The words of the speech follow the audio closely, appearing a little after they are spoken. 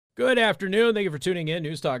Good afternoon. Thank you for tuning in.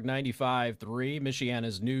 News Talk 95.3,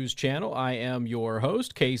 Michiana's news channel. I am your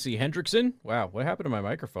host, Casey Hendrickson. Wow, what happened to my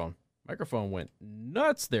microphone? Microphone went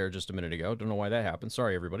nuts there just a minute ago. Don't know why that happened.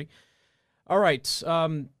 Sorry, everybody. All right. I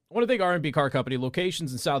want to thank R&B Car Company,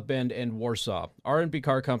 locations in South Bend and Warsaw. R&B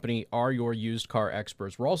Car Company are your used car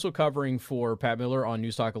experts. We're also covering for Pat Miller on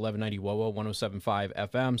News Talk 1190 WOWO 107.5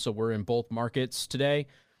 FM, so we're in both markets today.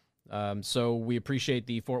 So we appreciate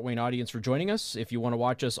the Fort Wayne audience for joining us. If you want to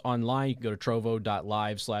watch us online, you can go to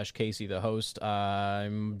trovo.live/Casey the host.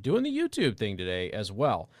 I'm doing the YouTube thing today as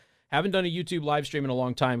well. Haven't done a YouTube live stream in a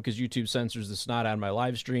long time because YouTube censors the snot out of my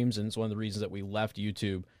live streams, and it's one of the reasons that we left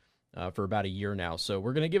YouTube for about a year now. So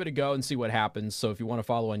we're going to give it a go and see what happens. So if you want to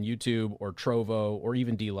follow on YouTube or Trovo or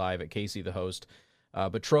even DLive at Casey the host,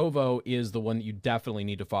 but Trovo is the one that you definitely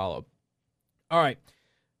need to follow. All right.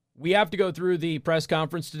 We have to go through the press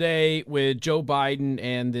conference today with Joe Biden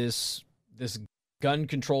and this gun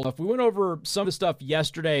control stuff. We went over some of the stuff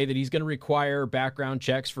yesterday that he's going to require background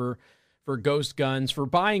checks for ghost guns, for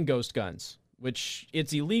buying ghost guns, which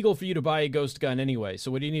it's illegal for you to buy a ghost gun anyway.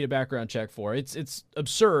 So what do you need a background check for? It's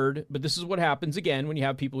absurd, but this is what happens again when you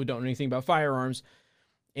have people who don't know anything about firearms.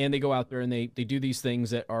 And they go out there and they do these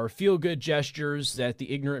things that are feel-good gestures that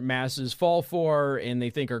the ignorant masses fall for and they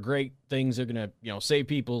think are great things that are going to, save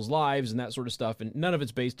people's lives and that sort of stuff. And none of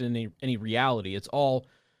it's based in any reality. It's all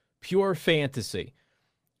pure fantasy.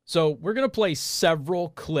 So we're going to play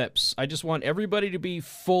several clips. I just want everybody to be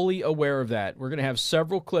fully aware of that. We're going to have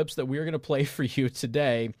several clips that we're going to play for you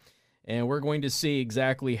today. And we're going to see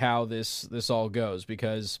exactly how this all goes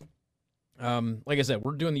because... like I said,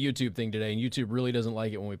 we're doing the YouTube thing today, and YouTube really doesn't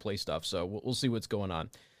like it when we play stuff, so we'll see what's going on.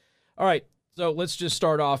 All right, so let's just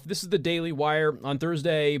start off. This is the Daily Wire. On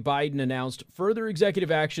Thursday, Biden announced further executive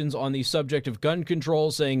actions on the subject of gun control,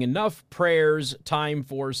 saying enough prayers, time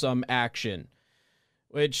for some action,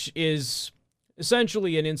 which is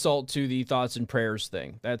essentially an insult to the thoughts and prayers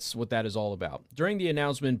thing. That's what that is all about. During the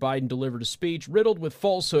announcement, Biden delivered a speech riddled with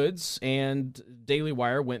falsehoods, and Daily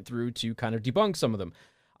Wire went through to kind of debunk some of them.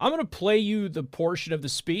 I'm going to play you the portion of the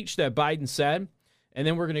speech that Biden said, and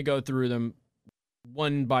then we're going to go through them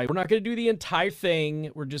one by one. We're not going to do the entire thing.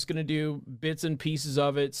 We're just going to do bits and pieces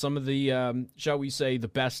of it, some of the, shall we say, the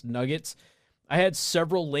best nuggets. I had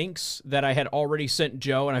several links that I had already sent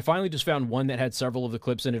Joe, and I finally just found one that had several of the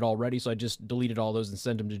clips in it already, so I just deleted all those and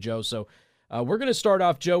sent them to Joe. So we're going to start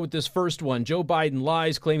off, Joe, with this first one. Joe Biden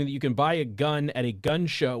lies, claiming that you can buy a gun at a gun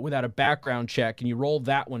show without a background check. Can you roll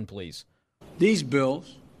that one, please? These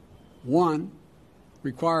bills... One,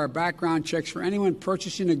 require background checks for anyone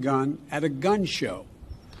purchasing a gun at a gun show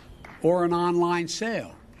or an online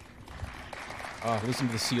sale. Oh, listen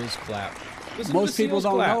to the SEALs clap. Most people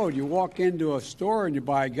don't know. You walk into a store and you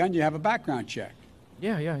buy a gun, you have a background check.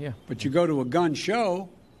 Yeah. But you go to a gun show,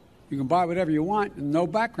 you can buy whatever you want and no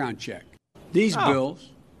background check. These bills...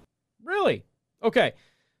 Really? Okay.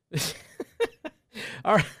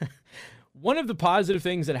 All right. One of the positive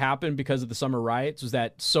things that happened because of the summer riots was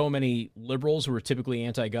that so many liberals who were typically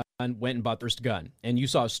anti-gun went and bought their first gun. And you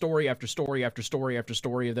saw story after story after story after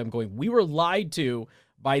story of them going, we were lied to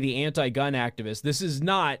by the anti-gun activists. This is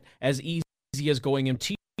not as easy as going in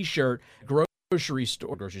T-shirt, grocery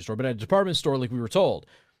store, but at a department store like we were told.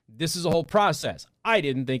 This is a whole process. I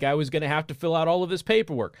didn't think I was going to have to fill out all of this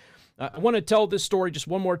paperwork. I want to tell this story just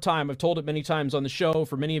one more time. I've told it many times on the show.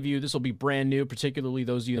 For many of you, this will be brand new, particularly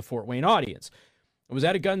those of you in the Fort Wayne audience. I was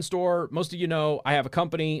at a gun store. Most of you know I have a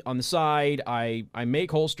company on the side. I make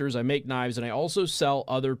holsters, I make knives, and I also sell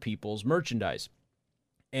other people's merchandise.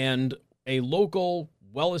 And a local,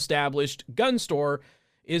 well-established gun store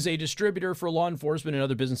is a distributor for law enforcement and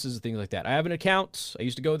other businesses and things like that. I have an account. I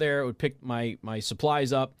used to go there. I would pick my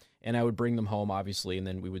supplies up, and I would bring them home, obviously, and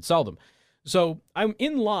then we would sell them. So I'm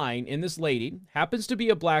in line, and this lady happens to be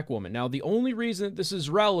a black woman. Now, the only reason that this is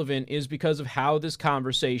relevant is because of how this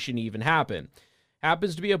conversation even happened.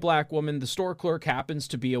 Happens to be a black woman. The store clerk happens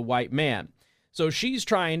to be a white man. So she's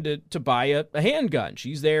trying to buy a handgun.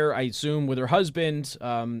 She's there, I assume, with her husband,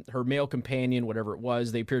 her male companion, whatever it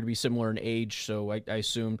was. They appear to be similar in age, so I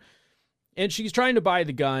assume. And she's trying to buy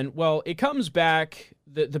the gun. Well, it comes back.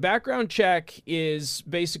 The background check is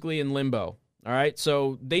basically in limbo. All right,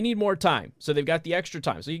 so they need more time. So they've got the extra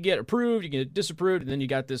time. So you get approved, you get disapproved, and then you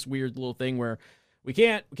got this weird little thing where we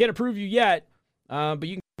can't approve you yet, but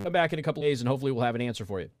you can come back in a couple of days and hopefully we'll have an answer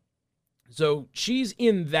for you. So she's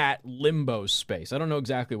in that limbo space. I don't know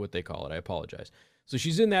exactly what they call it. I apologize. So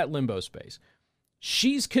she's in that limbo space.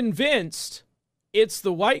 She's convinced it's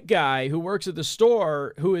the white guy who works at the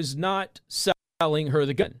store who is not selling her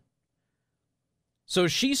the gun. So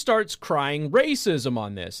she starts crying racism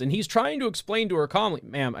on this, and he's trying to explain to her calmly,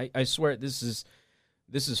 ma'am, I swear this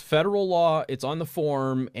is federal law. It's on the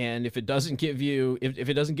form, and if it doesn't give you, if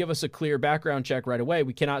it doesn't give us a clear background check right away,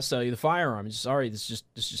 we cannot sell you the firearm. Sorry, this is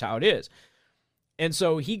just how it is. And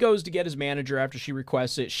so he goes to get his manager after she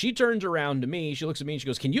requests it. She turns around to me. She looks at me and she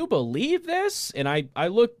goes, "Can you believe this?" And I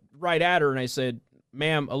looked right at her and I said,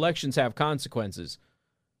 "Ma'am, elections have consequences."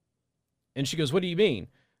 And she goes, "What do you mean?"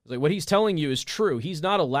 I was like, "What he's telling you is true. He's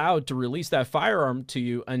not allowed to release that firearm to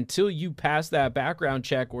you until you pass that background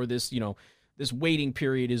check, or this, this waiting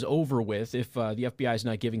period is over with if the FBI is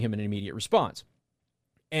not giving him an immediate response."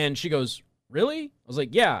 And she goes, "Really?" I was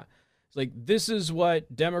like, "Yeah." It's like, this is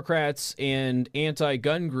what Democrats and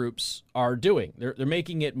anti-gun groups are doing. They're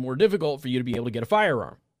making it more difficult for you to be able to get a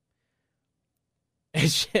firearm.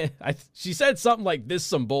 And she said something like this,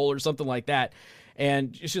 some bull or something like that.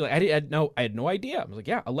 And she's like, I had no idea. I was like,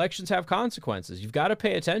 yeah, elections have consequences. You've got to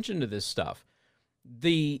pay attention to this stuff.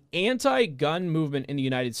 The anti-gun movement in the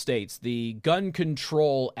United States, the gun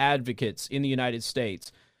control advocates in the United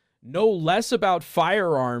States, know less about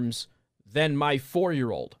firearms than my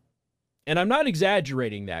 4-year-old. And I'm not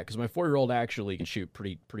exaggerating that, because my 4-year-old actually can shoot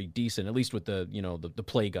pretty decent, at least with the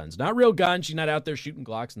play guns. Not real guns. She's not out there shooting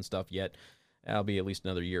Glocks and stuff yet. That'll be at least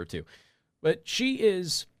another year or two. But she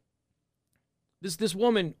is, this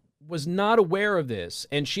woman was not aware of this,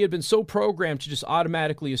 and she had been so programmed to just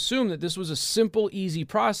automatically assume that this was a simple, easy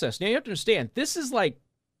process. Now, you have to understand, this is like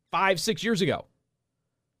 5-6 years ago.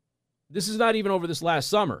 This is not even over this last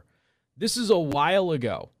summer. This is a while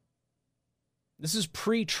ago. This is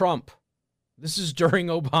pre-Trump. This is during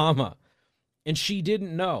Obama. And she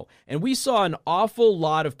didn't know. And we saw an awful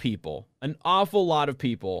lot of people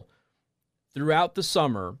throughout the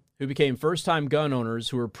summer who became first-time gun owners,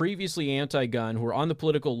 who were previously anti-gun, who were on the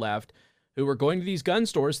political left, who were going to these gun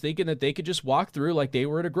stores thinking that they could just walk through like they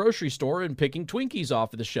were at a grocery store and picking Twinkies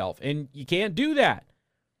off of the shelf. And you can't do that.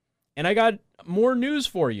 And I got more news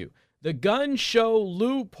for you. The gun show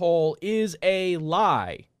loophole is a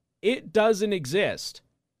lie. It doesn't exist.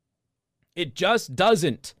 It just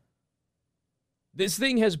doesn't. This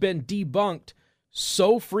thing has been debunked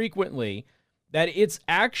so frequently that it's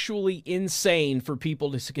actually insane for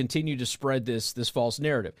people to continue to spread this false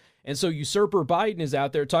narrative. And so usurper Biden is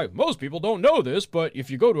out there talking, most people don't know this, but if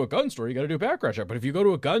you go to a gun store, you got to do a background check. But if you go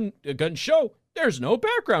to a gun show, there's no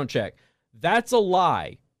background check. That's a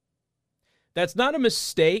lie. That's not a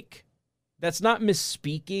mistake. That's not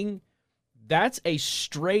misspeaking. That's a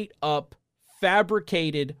straight up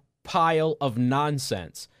fabricated pile of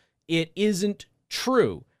nonsense. It isn't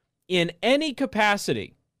true in any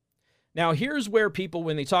capacity. Now, here's where people,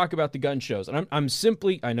 when they talk about the gun shows, and I'm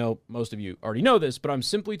simply, I know most of you already know this, but I'm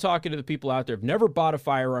simply talking to the people out there who've never bought a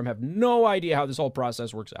firearm, have no idea how this whole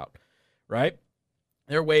process works out, right?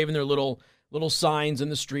 They're waving their little signs in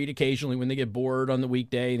the street occasionally when they get bored on the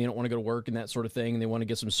weekday and they don't want to go to work and that sort of thing, and they want to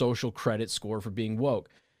get some social credit score for being woke.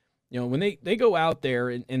 When they go out there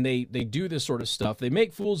and they do this sort of stuff, they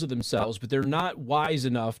make fools of themselves, but they're not wise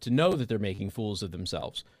enough to know that they're making fools of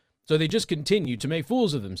themselves. So they just continue to make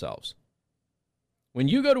fools of themselves. When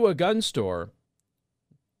you go to a gun store,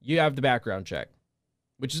 you have the background check,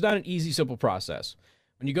 which is not an easy, simple process.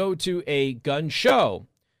 When you go to a gun show,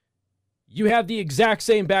 you have the exact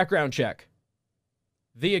same background check.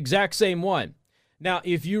 The exact same one. Now,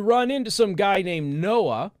 if you run into some guy named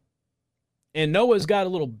Noah, and Noah's got a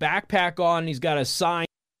little backpack on, and he's got a sign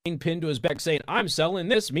pinned to his back saying, "I'm selling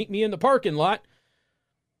this, meet me in the parking lot."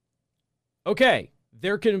 Okay,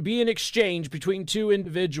 there can be an exchange between two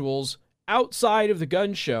individuals outside of the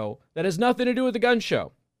gun show that has nothing to do with the gun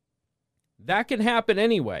show. That can happen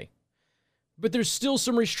anyway. But there's still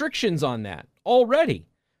some restrictions on that already.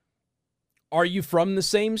 Are you from the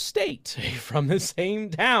same state? Are you from the same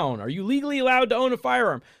town? Are you legally allowed to own a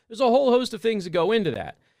firearm? There's a whole host of things that go into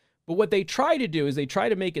that. But what they try to do is they try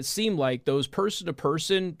to make it seem like those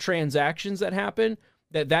person-to-person transactions that happen,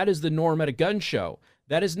 that is the norm at a gun show.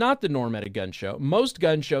 That is not the norm at a gun show. Most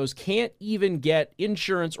gun shows can't even get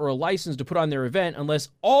insurance or a license to put on their event unless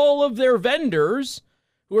all of their vendors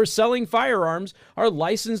who are selling firearms are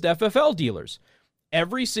licensed FFL dealers.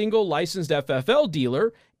 Every single licensed FFL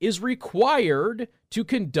dealer is required to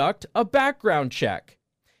conduct a background check.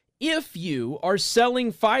 If you are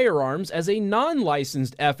selling firearms as a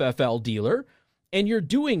non-licensed FFL dealer and you're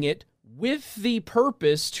doing it with the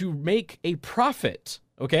purpose to make a profit,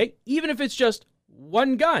 okay, even if it's just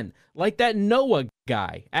one gun, like that Noah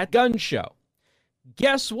guy at gun show,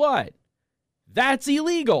 guess what? That's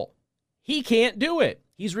illegal. He can't do it.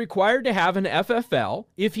 He's required to have an FFL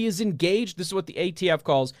if he is engaged, this is what the ATF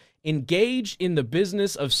calls, engaged in the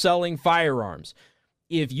business of selling firearms.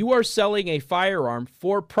 If you are selling a firearm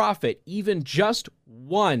for profit, even just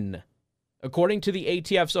one, according to the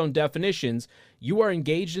ATF's own definitions, you are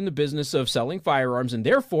engaged in the business of selling firearms and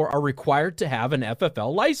therefore are required to have an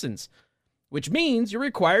FFL license, which means you're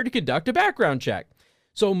required to conduct a background check.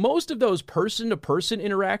 So most of those person-to-person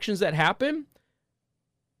interactions that happen,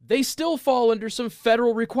 they still fall under some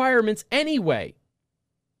federal requirements anyway.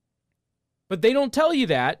 But they don't tell you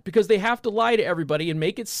that because they have to lie to everybody and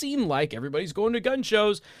make it seem like everybody's going to gun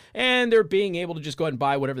shows and they're being able to just go ahead and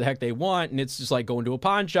buy whatever the heck they want. And it's just like going to a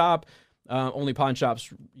pawn shop. Only pawn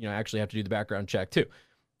shops, actually have to do the background check too.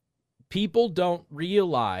 People don't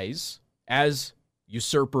realize, as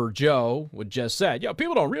Usurper Joe would just said,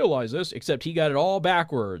 people don't realize this, except he got it all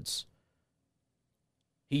backwards.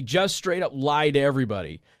 He just straight up lied to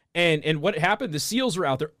everybody. And what happened? The SEALs were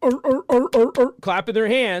out there clapping their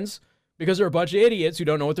hands because they're a bunch of idiots who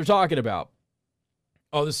don't know what they're talking about.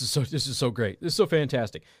 Oh, this is so great. This is so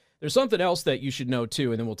fantastic. There's something else that you should know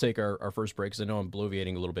too, and then we'll take our first break because I know I'm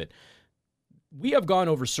bloviating a little bit. We have gone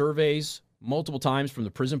over surveys multiple times from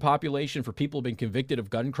the prison population for people who have been convicted of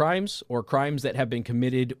gun crimes or crimes that have been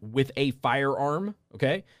committed with a firearm,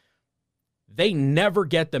 okay? They never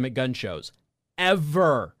get them at gun shows.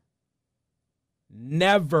 Ever.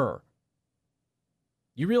 Never.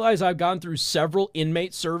 You realize I've gone through several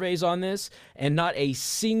inmate surveys on this, and not a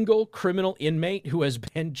single criminal inmate who has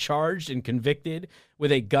been charged and convicted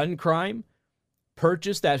with a gun crime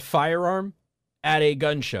purchased that firearm at a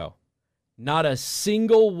gun show. Not a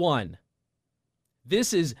single one.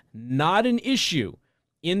 This is not an issue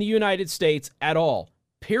in the United States at all.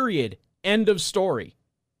 Period. End of story.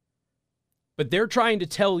 But they're trying to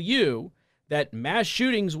tell you that mass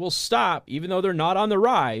shootings will stop, even though they're not on the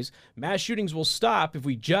rise. Mass shootings will stop if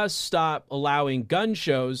we just stop allowing gun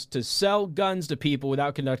shows to sell guns to people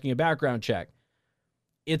without conducting a background check.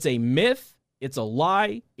 It's a myth. It's a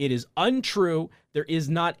lie. It is untrue. There is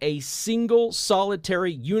not a single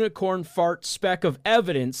solitary unicorn fart speck of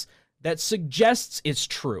evidence that suggests it's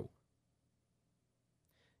true.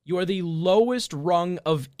 You are the lowest rung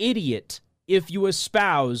of idiot if you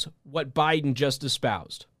espouse what Biden just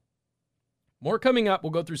espoused. More coming up.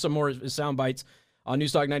 We'll go through some more sound bites on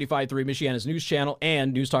Newstalk 95.3, Michiana's news channel,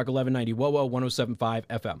 and Newstalk 1190 WOWO 107.5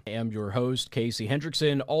 FM. I am your host, Casey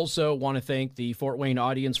Hendrickson. Also want to thank the Fort Wayne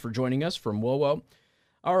audience for joining us from WOWO.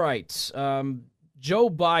 All right.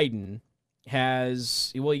 Joe Biden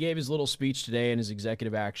he gave his little speech today and his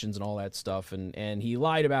executive actions and all that stuff, and he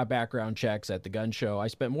lied about background checks at the gun show. I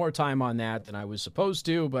spent more time on that than I was supposed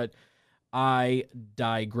to, but I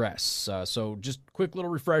digress. So just quick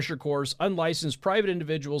little refresher course. Unlicensed private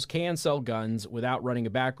individuals can sell guns without running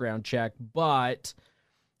a background check, but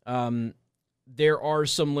there are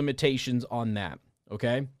some limitations on that,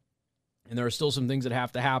 okay? And there are still some things that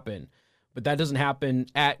have to happen. But that doesn't happen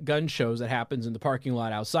at gun shows. That happens in the parking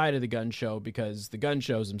lot outside of the gun show because the gun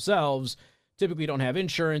shows themselves typically don't have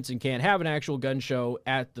insurance and can't have an actual gun show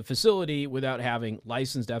at the facility without having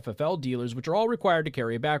licensed FFL dealers, which are all required to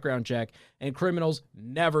carry a background check, and criminals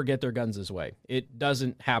never get their guns this way. It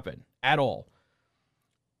doesn't happen at all.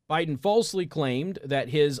 Biden falsely claimed that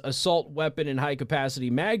his assault weapon and high-capacity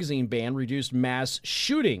magazine ban reduced mass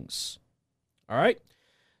shootings. All right?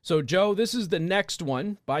 So, Joe, this is the next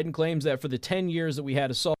one. Biden claims that for the 10 years that we had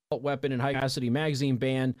assault weapon and high-capacity magazine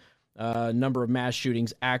ban, number of mass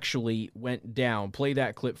shootings actually went down. Play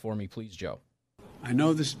that clip for me, please, Joe. I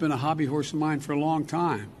know this has been a hobby horse of mine for a long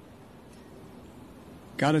time.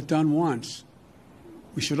 Got it done once.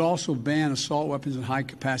 We should also ban assault weapons and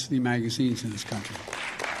high-capacity magazines in this country.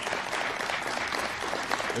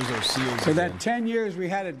 Those are SEALs. So that 10 years we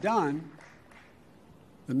had it done,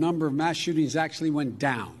 the number of mass shootings actually went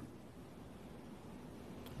down.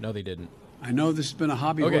 No, they didn't. I know this has been a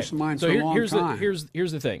hobby horse of mine for a long time.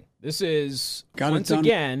 Here's the thing. This is, once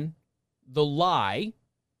again, the lie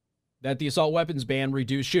that the assault weapons ban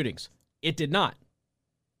reduced shootings. It did not.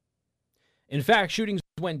 In fact, shootings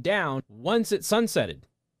went down once it sunsetted.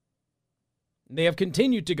 They have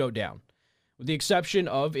continued to go down, with the exception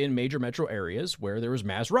of in major metro areas where there was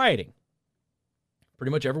mass rioting.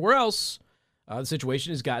 Pretty much everywhere else, the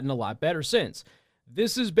situation has gotten a lot better since.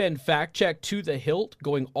 This has been fact-checked to the hilt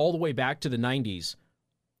going all the way back to the 90s.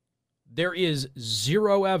 There is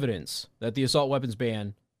zero evidence that the assault weapons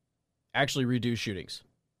ban actually reduced shootings.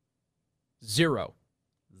 Zero.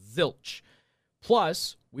 Zilch.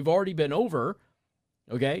 Plus, we've already been over,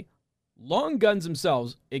 okay, long guns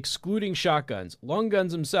themselves, excluding shotguns, long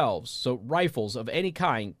guns themselves, so rifles of any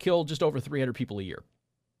kind, kill just over 300 people a year.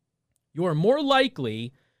 You are more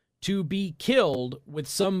likely to be killed with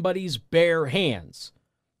somebody's bare hands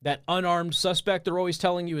that unarmed suspect they're always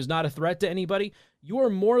telling you is not a threat to anybody, you are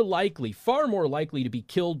more likely, far more likely to be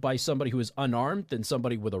killed by somebody who is unarmed than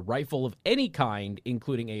somebody with a rifle of any kind,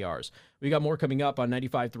 including ARs. We got more coming up on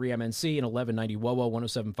 95.3 MNC and 1190 WOWO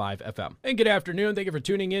 107.5 FM. And good afternoon. Thank you for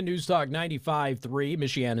tuning in. News Talk 95.3,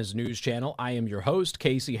 Michiana's news channel. I am your host,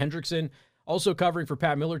 Casey Hendrickson. Also covering for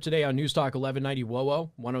Pat Miller today on News Talk 1190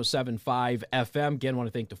 WOWO 107.5 FM. Again, want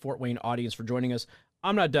to thank the Fort Wayne audience for joining us.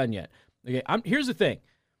 I'm not done yet. Okay, here's the thing.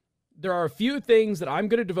 There are a few things that I'm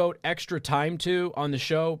going to devote extra time to on the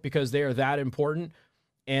show because they are that important.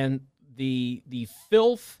 And the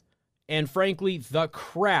filth and, frankly, the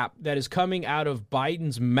crap that is coming out of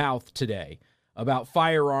Biden's mouth today about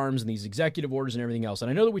firearms and these executive orders and everything else. And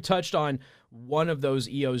I know that we touched on one of those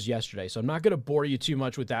EOs yesterday, so I'm not going to bore you too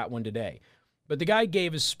much with that one today. But the guy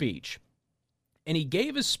gave his speech, and he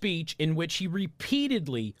gave a speech in which he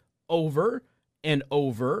repeatedly, over and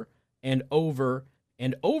over and over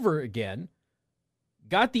and over again,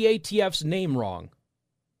 got the ATF's name wrong.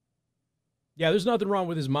 Yeah, there's nothing wrong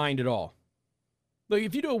with his mind at all. Look,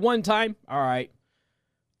 if you do it one time, all right.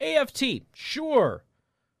 AFT, sure.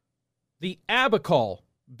 The Abacal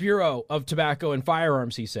Bureau of Tobacco and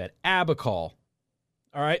Firearms, he said. Abacal.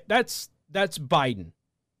 All right, that's Biden.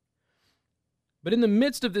 But in the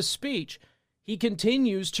midst of this speech, he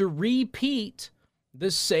continues to repeat the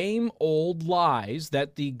same old lies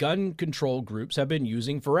that the gun control groups have been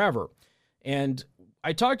using forever. And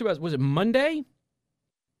I talked about, was it Monday?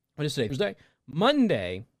 What is today? Thursday?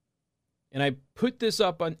 Monday. And I put this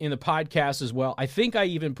up in the podcast as well. I think I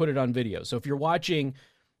even put it on video. So if you're watching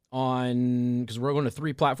on, because we're going to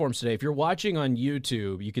 3 platforms today. If you're watching on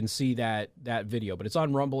YouTube, you can see that video. But it's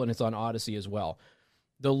on Rumble and it's on Odyssey as well.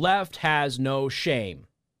 The left has no shame.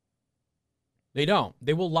 They don't.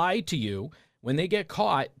 They will lie to you. When they get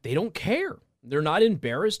caught, they don't care. They're not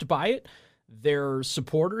embarrassed by it. Their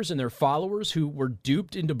supporters and their followers who were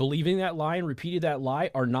duped into believing that lie and repeated that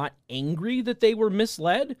lie are not angry that they were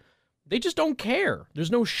misled. They just don't care.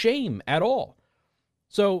 There's no shame at all.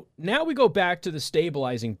 So now we go back to the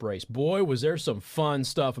stabilizing brace. Boy, was there some fun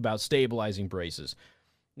stuff about stabilizing braces.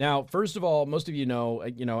 Now, first of all, most of you know,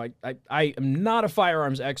 I am not a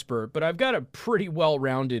firearms expert, but I've got a pretty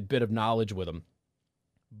well-rounded bit of knowledge with them.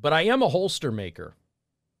 But I am a holster maker.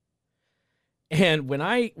 And when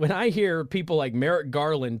I hear people like Merrick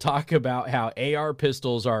Garland talk about how AR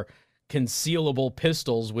pistols are concealable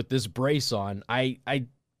pistols with this brace on, I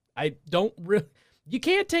don't really, you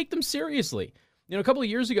can't take them seriously. You know, a couple of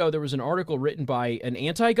years ago, there was an article written by an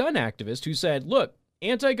anti-gun activist who said, look,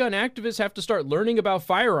 anti-gun activists have to start learning about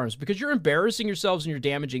firearms because you're embarrassing yourselves and you're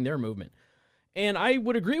damaging their movement. And I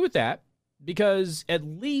would agree with that. Because at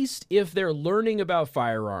least if they're learning about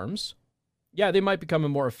firearms, yeah, they might become a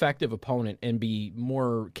more effective opponent and be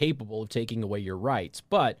more capable of taking away your rights.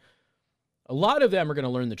 But a lot of them are going to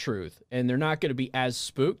learn the truth, and they're not going to be as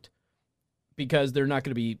spooked because they're not going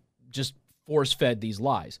to be just force-fed these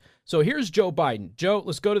lies. So here's Joe Biden. Joe,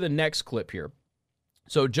 let's go to the next clip here.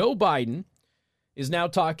 So Joe Biden is now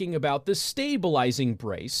talking about the stabilizing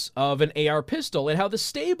brace of an AR pistol and how the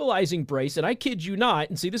stabilizing brace, and I kid you not,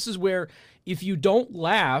 and see, this is where if you don't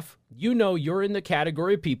laugh, you know you're in the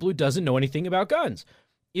category of people who doesn't know anything about guns.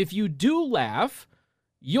 If you do laugh,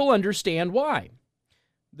 you'll understand why.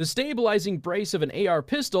 The stabilizing brace of an AR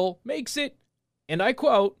pistol makes it, and I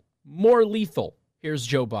quote, more lethal. Here's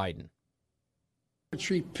Joe Biden.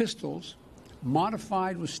 Treat pistols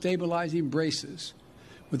modified with stabilizing braces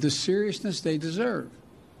with the seriousness they deserve.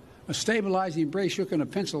 A stabilizing brace shook in a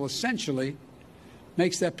pencil essentially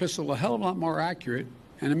makes that pistol a hell of a lot more accurate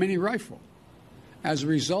than a mini rifle. As a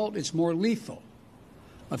result, it's more lethal,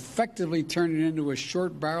 effectively turning it into a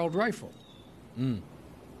short-barreled rifle.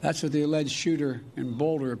 That's what the alleged shooter in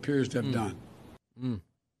Boulder appears to have done.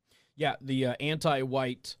 Yeah, the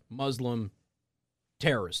anti-white Muslim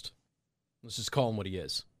terrorist. Let's just call him what he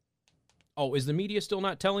is. Oh, is the media still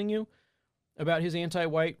not telling you about his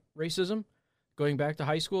anti-white racism? Going back to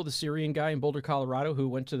high school, the Syrian guy in Boulder, Colorado, who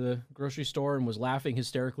went to the grocery store and was laughing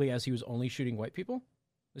hysterically as he was only shooting white people?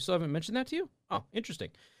 They still haven't mentioned that to you? Oh, interesting.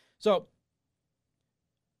 So,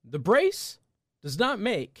 the brace does not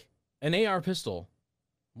make an AR pistol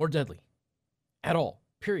more deadly at all,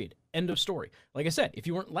 period. End of story. Like I said, if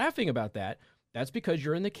you weren't laughing about that, that's because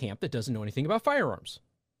you're in the camp that doesn't know anything about firearms.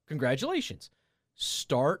 Congratulations.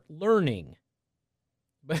 Start learning.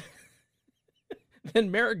 But then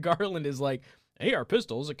Merrick Garland is like, AR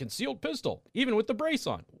pistol is a concealed pistol, even with the brace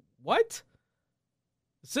on. What?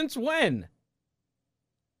 Since when?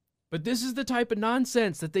 But this is the type of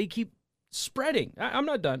nonsense that they keep spreading. I'm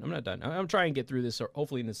not done. I'm trying to get through this, or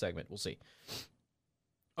hopefully in this segment. We'll see.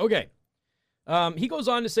 Okay. He goes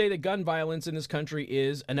on to say that gun violence in this country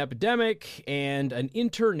is an epidemic and an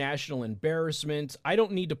international embarrassment. I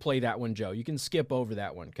don't need to play that one, Joe. You can skip over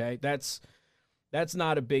that one, okay? That's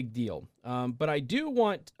not a big deal. But I do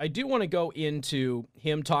want to go into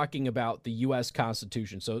him talking about the U.S.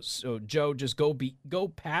 Constitution. So Joe, just go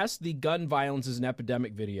past the gun violence is an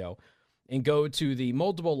epidemic video and go to the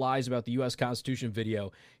multiple lies about the U.S. Constitution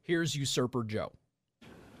video. Here's Usurper Joe.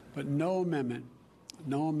 But no amendment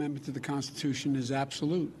to the Constitution is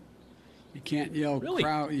absolute. You can't yell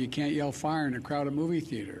You can't yell fire in a crowded movie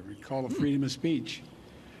theater. We call it freedom of speech.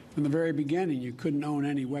 From the very beginning, you couldn't own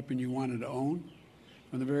any weapon you wanted to own.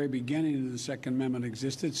 From the very beginning the Second Amendment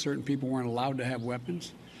existed, certain people weren't allowed to have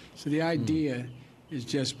weapons. So the idea is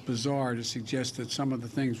just bizarre to suggest that some of the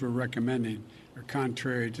things we're recommending are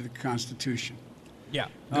contrary to the Constitution. Yeah.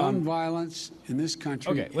 Gun violence in this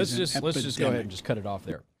country let's just go ahead and just cut it off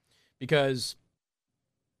there. Because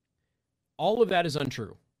all of that is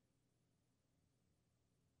untrue.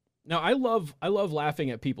 Now, I love laughing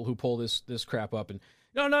at people who pull this crap up and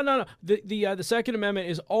no. The Second Amendment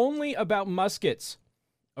is only about muskets.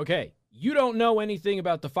 Okay, you don't know anything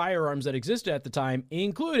about the firearms that existed at the time,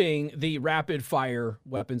 including the rapid fire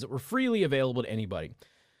weapons that were freely available to anybody,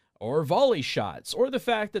 or volley shots, or the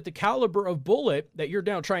fact that the caliber of bullet that you're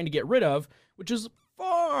now trying to get rid of, which is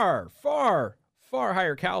far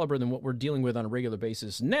higher caliber than what we're dealing with on a regular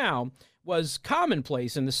basis now, was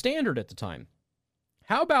commonplace and the standard at the time.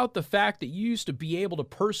 How about the fact that you used to be able to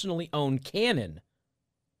personally own cannon?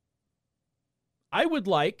 I would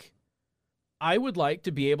like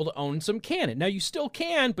to be able to own some cannon. Now, you still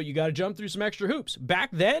can, but you got to jump through some extra hoops. Back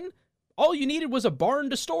then, all you needed was a barn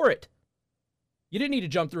to store it. You didn't need to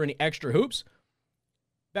jump through any extra hoops.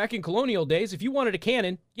 Back in colonial days, if you wanted a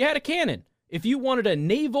cannon, you had a cannon. If you wanted a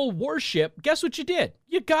naval warship, guess what you did?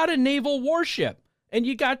 You got a naval warship, and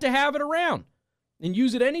you got to have it around and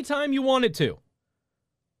use it anytime you wanted to.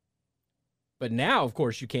 But now, of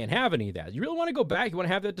course, you can't have any of that. You really want to go back? You want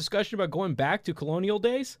to have that discussion about going back to colonial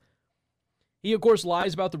days? He, of course,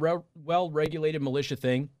 lies about the well-regulated militia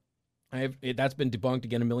thing. That's been debunked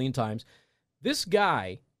again a million times. This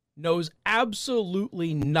guy knows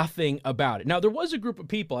absolutely nothing about it. Now, there was a group of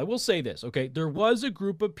people, I will say this, okay? There was a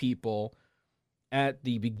group of people at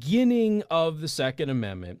the beginning of the Second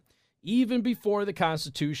Amendment, even before the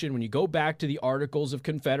Constitution, when you go back to the Articles of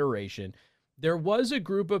Confederation, there was a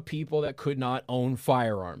group of people that could not own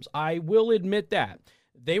firearms. I will admit that.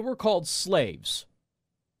 They were called slaves.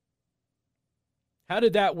 How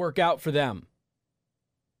did that work out for them?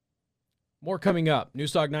 More coming up.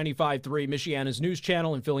 Newstalk 95.3, Michiana's news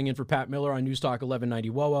channel, and filling in for Pat Miller on Newstalk 1190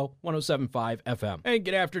 WOWO, 107.5 FM. Hey,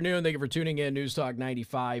 good afternoon. Thank you for tuning in. Newstalk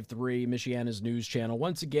 95.3, Michiana's news channel.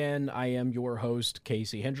 Once again, I am your host,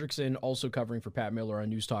 Casey Hendrickson, also covering for Pat Miller on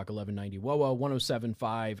Newstalk 1190 WOWO,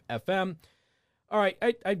 107.5 FM. All right,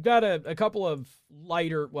 I've got a couple of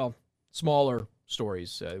lighter, smaller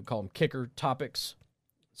stories. We call them kicker topics.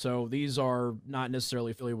 So these are not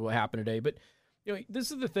necessarily affiliated with what happened today, but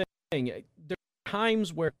this is the thing. There are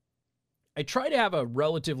times where I try to have a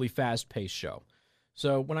relatively fast-paced show.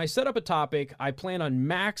 So when I set up a topic, I plan on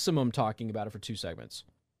maximum talking about it for 2 segments.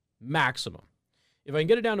 Maximum. If I can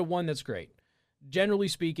get it down to 1, that's great. Generally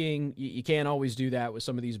speaking, you can't always do that with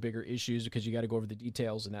some of these bigger issues because you got to go over the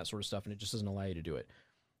details and that sort of stuff, and it just doesn't allow you to do it.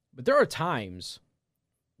 But there are times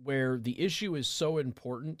where the issue is so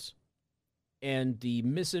important and the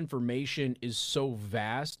misinformation is so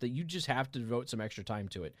vast that you just have to devote some extra time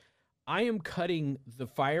to it. I am cutting the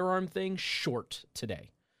firearm thing short today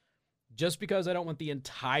just because I don't want the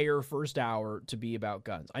entire first hour to be about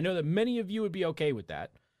guns. I know that many of you would be okay with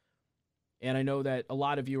that. And I know that a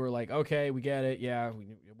lot of you are like, okay, we get it. Yeah,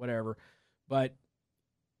 whatever. But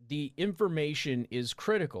the information is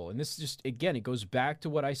critical. And this just, again, it goes back to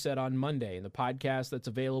what I said on Monday in the podcast that's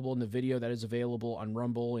available, in the video that is available on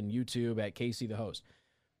Rumble and YouTube at Casey the Host.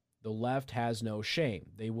 The left has no shame.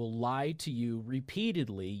 They will lie to you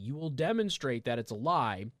repeatedly. You will demonstrate that it's a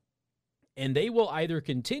lie, and they will either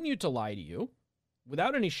continue to lie to you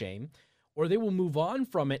without any shame, or they will move on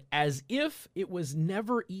from it as if it was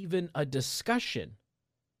never even a discussion.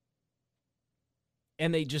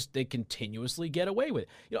 And they continuously get away with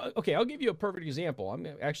it. Okay, I'll give you a perfect example. I'm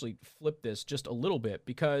going to actually flip this just a little bit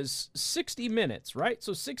because 60 Minutes, right?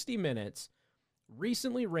 So 60 Minutes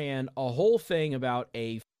recently ran a whole thing about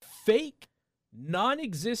a fake,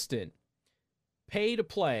 non-existent,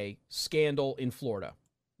 pay-to-play scandal in Florida,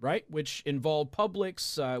 right? Which involved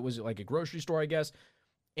Publix, was it like a grocery store, I guess,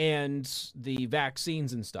 and the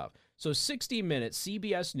vaccines and stuff. So 60 Minutes,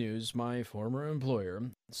 CBS News, my former employer,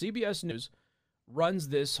 CBS News runs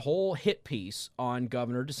this whole hit piece on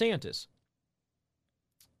Governor DeSantis.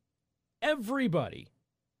 everybody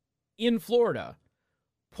in Florida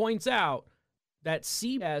points out that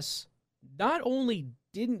CBS not only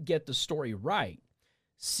didn't get the story right,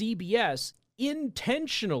 CBS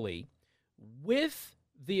intentionally, with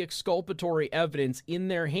the exculpatory evidence in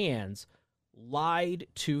their hands, lied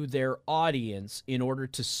to their audience in order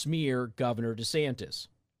to smear Governor DeSantis.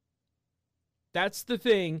 That's the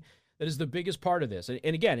thing that is the biggest part of this. And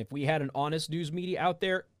again, if we had an honest news media out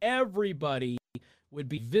there, everybody would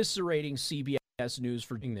be eviscerating CBS News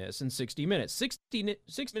for doing this in 60 Minutes. 60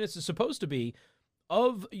 Minutes is supposed to be,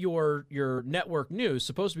 of your network news,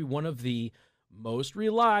 supposed to be one of the most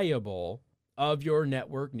reliable of your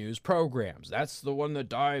network news programs. That's the one that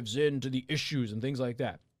dives into the issues and things like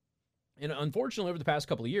that. And unfortunately, over the past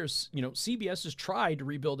couple of years, CBS has tried to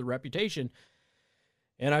rebuild their reputation.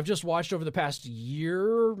 And I've just watched over the past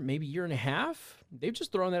year, maybe year and a half, they've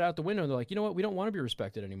just thrown that out the window. And they're like, you know what? We don't want to be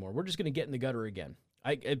respected anymore. We're just going to get in the gutter again.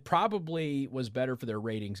 It probably was better for their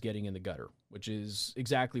ratings getting in the gutter, which is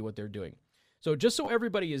exactly what they're doing. So just so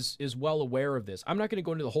everybody is well aware of this, I'm not going to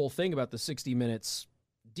go into the whole thing about the 60 Minutes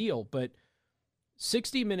deal, but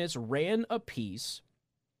 60 Minutes ran a piece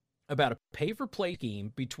about a pay-for-play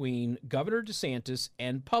scheme between Governor DeSantis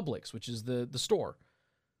and Publix, which is the store.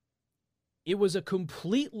 It was a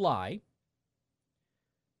complete lie.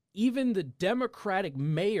 Even the Democratic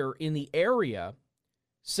mayor in the area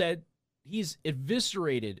said he's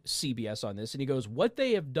eviscerated CBS on this, and he goes, what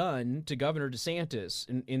they have done to Governor DeSantis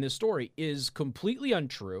in this story is completely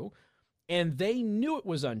untrue, and they knew it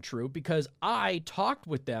was untrue because I talked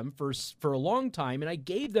with them for a long time, and I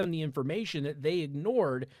gave them the information that they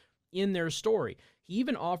ignored in their story. He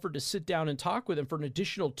even offered to sit down and talk with him for an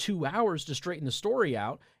additional 2 hours to straighten the story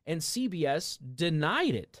out, and CBS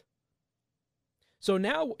denied it. So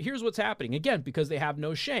now here's what's happening, again, because they have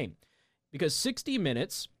no shame. Because 60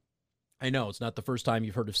 Minutes, I know it's not the first time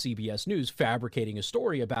you've heard of CBS News fabricating a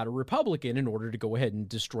story about a Republican in order to go ahead and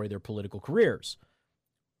destroy their political careers.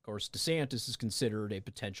 Of course, DeSantis is considered a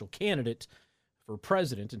potential candidate for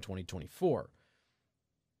president in 2024.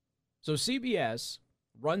 So CBS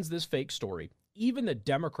runs this fake story. Even the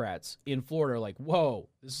Democrats in Florida are like, whoa,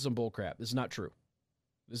 this is some bullcrap. This is not true.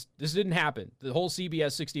 This didn't happen. The whole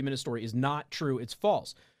CBS 60 Minutes story is not true. It's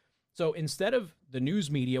false. So instead of the news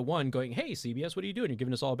media, one, going, hey, CBS, what are you doing? You're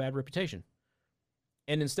giving us all a bad reputation.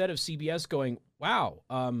 And instead of CBS going, wow,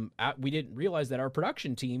 we didn't realize that our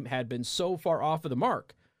production team had been so far off of the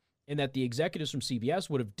mark and that the executives from CBS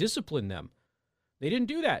would have disciplined them. They didn't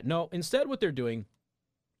do that. No, instead what they're doing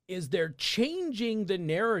is they're changing the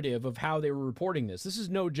narrative of how they were reporting this. This is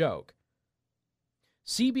no joke.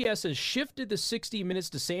 CBS has shifted the 60 Minutes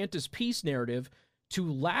DeSantis peace narrative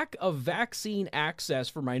to lack of vaccine access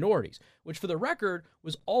for minorities, which for the record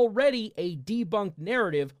was already a debunked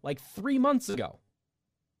narrative like 3 months ago.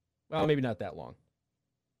 Well, maybe not that long.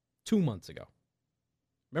 2 months ago.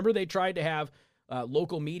 Remember they tried to have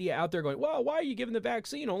local media out there going, well, why are you giving the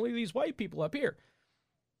vaccine only these white people up here?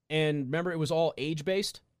 And remember, it was all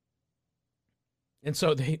age-based. And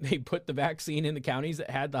so they put the vaccine in the counties that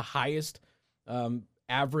had the highest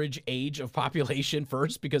average age of population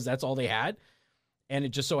first because that's all they had. And it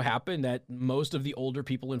just so happened that most of the older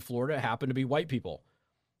people in Florida happened to be white people.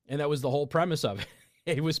 And that was the whole premise of it.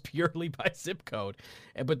 It was purely by zip code.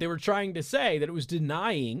 But they were trying to say that it was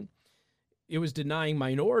denying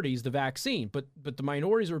minorities the vaccine. But the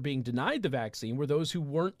minorities who were being denied the vaccine were those who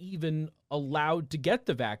weren't even allowed to get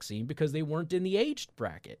the vaccine because they weren't in the age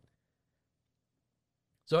bracket.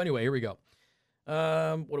 So anyway, here we go.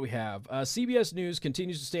 What do we have? CBS News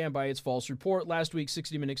continues to stand by its false report. Last week's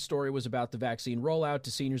 60 Minutes story was about the vaccine rollout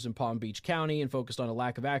to seniors in Palm Beach County and focused on a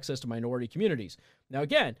lack of access to minority communities. Now,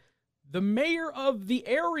 again, the mayor of the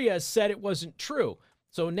area said it wasn't true.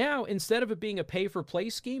 So now, instead of it being a pay-for-play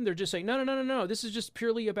scheme, they're just saying, no. This is just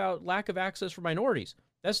purely about lack of access for minorities.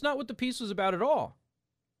 That's not what the piece was about at all.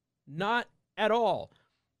 Not at all.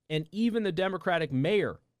 And even the Democratic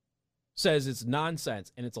mayor says it's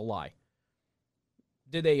nonsense and it's a lie.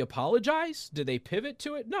 Did they apologize? Did they pivot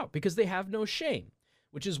to it? No, because they have no shame,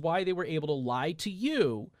 which is why they were able to lie to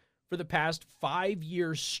you for the past 5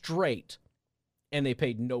 years straight, and they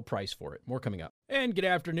paid no price for it. More coming up. And good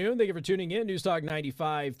afternoon. Thank you for tuning in. News Talk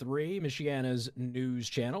 95.3, Michiana's news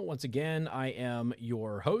channel. Once again, I am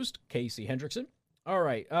your host, Casey Hendrickson. All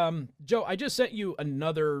right, Joe, I just sent you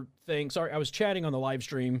another thing. Sorry, I was chatting on the live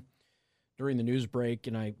stream during the news break,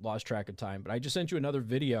 and I lost track of time, but I just sent you another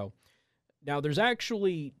video. Now, there's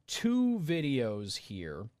actually 2 videos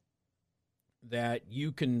here that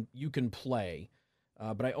you can play,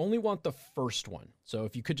 but I only want the first one. So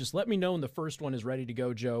if you could just let me know when the first one is ready to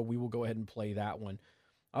go, Joe, we will go ahead and play that one.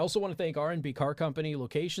 I also want to thank R&B Car Company,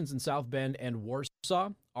 locations in South Bend and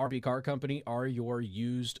Warsaw. R&B Car Company are your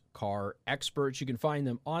used car experts. You can find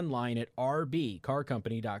them online at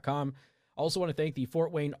rbcarcompany.com. I also want to thank the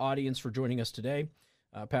Fort Wayne audience for joining us today.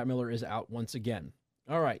 Pat Miller is out once again.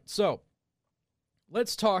 All right, so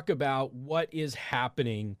let's talk about what is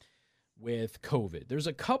happening with COVID. There's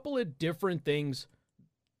a couple of different things.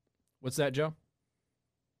 What's that, Joe?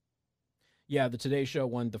 Yeah, the Today Show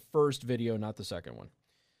one, the first video, not the second one.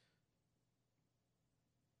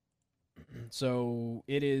 So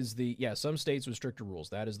it is some states with stricter rules.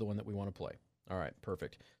 That is the one that we want to play. All right,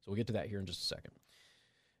 perfect. So we'll get to that here in just a second.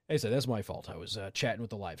 Hey, so that's my fault. I was chatting with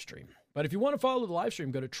the live stream. But if you want to follow the live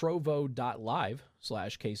stream, go to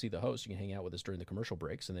trovo.live/Casey the host. You can hang out with us during the commercial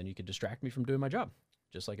breaks, and then you can distract me from doing my job,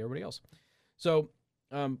 just like everybody else. So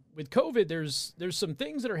with COVID, there's some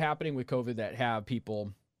things that are happening with COVID that have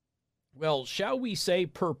people, well, shall we say,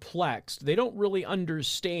 perplexed. They don't really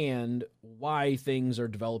understand why things are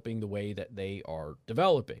developing the way that they are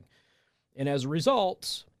developing. And as a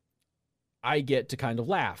result, I get to kind of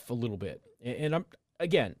laugh a little bit. And I'm,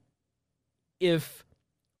 again, if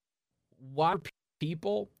why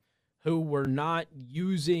people who were not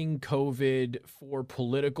using COVID for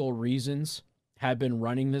political reasons had been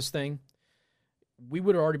running this thing, we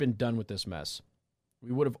would have already been done with this mess.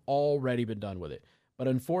 We would have already been done with it. But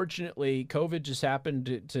unfortunately, COVID just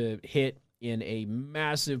happened to hit in a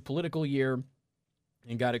massive political year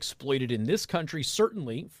and got exploited in this country,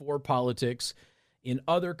 certainly for politics, in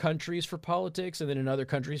other countries for politics, and then in other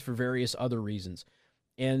countries for various other reasons.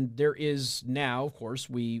 And there is now, of course,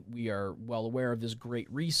 we are well aware of this Great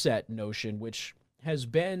Reset notion, which has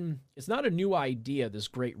been, it's not a new idea, this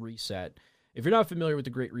Great Reset. If you're not familiar with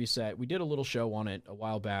the Great Reset, we did a little show on it a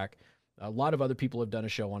while back. A lot of other people have done a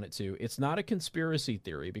show on it too. It's not a conspiracy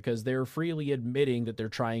theory because they're freely admitting that they're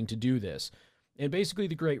trying to do this. And basically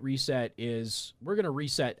the Great Reset is we're going to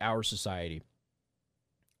reset our society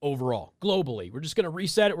overall, globally. We're just going to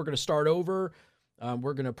reset it. We're going to start over.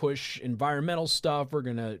 We're going to push environmental stuff. We're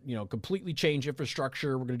going to, completely change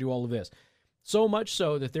infrastructure. We're going to do all of this. So much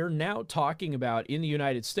so that they're now talking about in the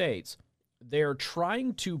United States, they're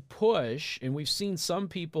trying to push, and we've seen some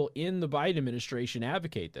people in the Biden administration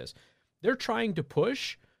advocate this. They're trying to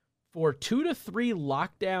push for 2 to 3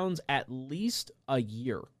 lockdowns at least a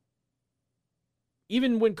year.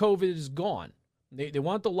 Even when COVID is gone. They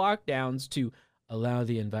want the lockdowns to allow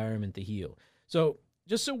the environment to heal. So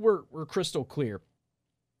just so we're crystal clear,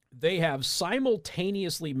 they have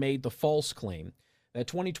simultaneously made the false claim that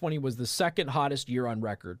 2020 was the second hottest year on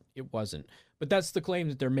record. It wasn't. But that's the claim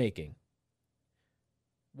that they're making,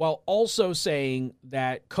 while also saying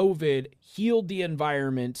that COVID healed the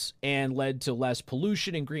environment and led to less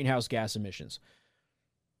pollution and greenhouse gas emissions.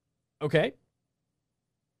 Okay.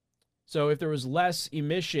 So if there was less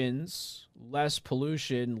emissions, less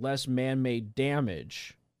pollution, less man-made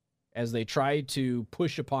damage, as they tried to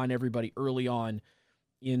push upon everybody early on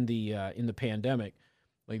in the pandemic,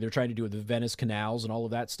 like they're trying to do with the Venice canals and all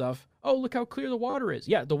of that stuff. Oh, look how clear the water is.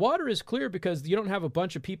 Yeah, the water is clear because you don't have a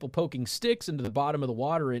bunch of people poking sticks into the bottom of the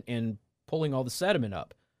water and pulling all the sediment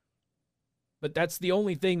up. But that's the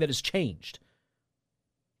only thing that has changed.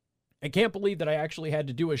 I can't believe that I actually had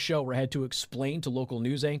to do a show where I had to explain to local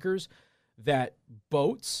news anchors that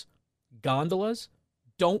boats, gondolas,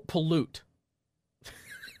 don't pollute.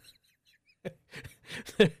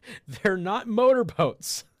 They're not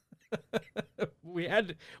motorboats. We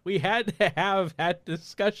had to have that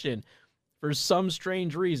discussion for some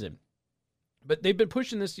strange reason. But they've been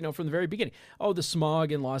pushing this, from the very beginning. Oh, the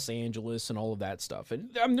smog in Los Angeles and all of that stuff.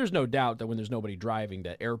 And there's no doubt that when there's nobody driving,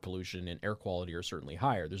 that air pollution and air quality are certainly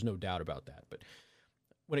higher. There's no doubt about that. But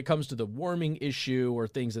when it comes to the warming issue or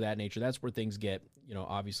things of that nature, that's where things get,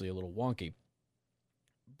 obviously a little wonky.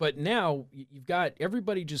 But now you've got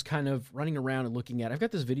everybody just kind of running around and looking at, I've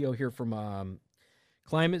got this video here from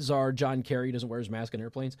climate czar John Kerry. Doesn't wear his mask on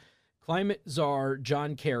airplanes. Climate czar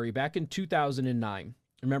John Kerry back in 2009.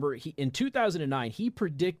 Remember, in 2009, he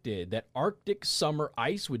predicted that Arctic summer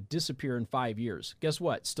ice would disappear in 5 years. Guess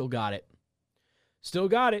what? Still got it. Still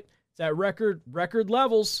got it. It's at record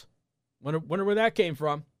levels. Wonder where that came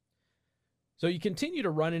from. So you continue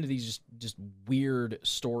to run into these just weird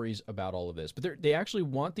stories about all of this. But they actually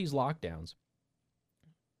want these lockdowns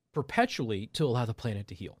perpetually to allow the planet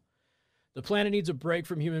to heal. The planet needs a break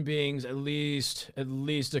from human beings at least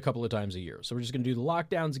a couple of times a year. So we're just going to do the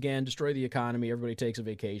lockdowns again, destroy the economy, everybody takes a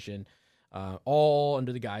vacation, all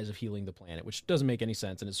under the guise of healing the planet, which doesn't make any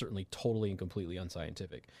sense, and it's certainly totally and completely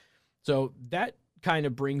unscientific. So that kind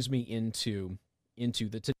of brings me into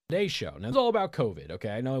the Today Show. Now, it's all about COVID,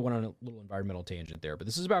 okay? I know I went on a little environmental tangent there, but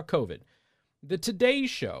this is about COVID. The Today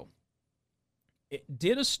Show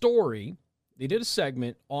did a story, they did a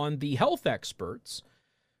segment on the health experts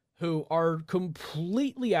who are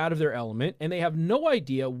completely out of their element, and they have no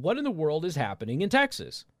idea what in the world is happening in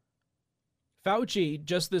Texas. Fauci,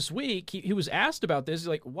 just this week, he was asked about this. He's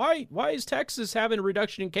like, why is Texas having a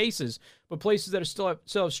reduction in cases, but places that are still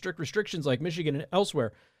have strict restrictions like Michigan and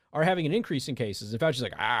elsewhere are having an increase in cases? And Fauci's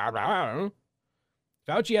like, I don't know.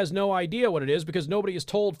 Fauci has no idea what it is because nobody has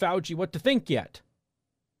told Fauci what to think yet.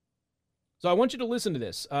 So I want you to listen to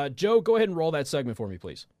this. Joe, go ahead and roll that segment for me,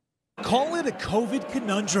 please. Call it a COVID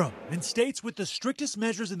conundrum. In states with the strictest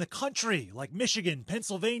measures in the country, like Michigan,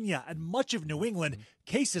 Pennsylvania, and much of New England,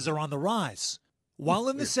 cases are on the rise. While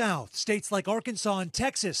in the South, states like Arkansas and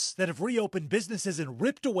Texas that have reopened businesses and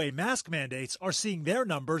ripped away mask mandates are seeing their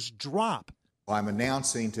numbers drop. I'm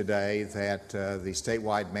announcing today that the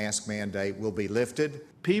statewide mask mandate will be lifted.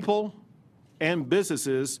 People and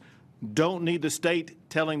businesses don't need the state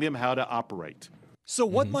telling them how to operate. So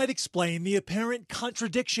what might explain the apparent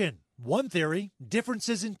contradiction? One theory,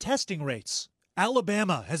 differences in testing rates.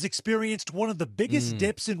 Alabama has experienced one of the biggest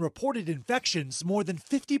dips in reported infections, more than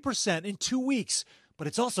 50% in 2 weeks. But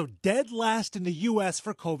it's also dead last in the U.S.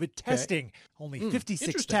 for COVID testing, only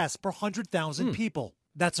 56 tests per 100,000 people.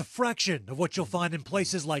 That's a fraction of what you'll find in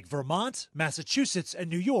places like Vermont, Massachusetts, and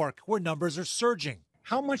New York, where numbers are surging.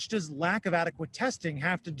 How much does lack of adequate testing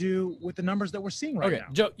have to do with the numbers that we're seeing right now?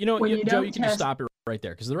 Joe, Joe, you can just stop it right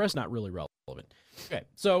there because the rest is not really relevant. Okay,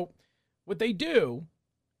 so what they do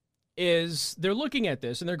is they're looking at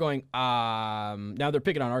this and they're going, now they're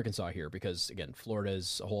picking on Arkansas here because, again, Florida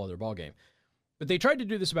is a whole other ballgame. But they tried to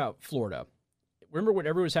do this about Florida. Remember when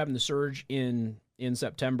everyone was having the surge in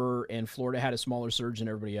September and Florida had a smaller surge than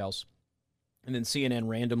everybody else? And then CNN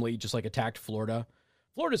randomly just like attacked Florida.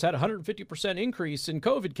 Florida's had a 150% increase in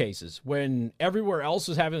COVID cases when everywhere else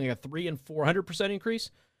is having like a 300% and 400%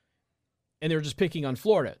 increase. And they're just picking on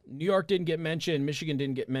Florida. New York didn't get mentioned. Michigan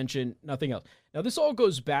didn't get mentioned. Nothing else. Now, this all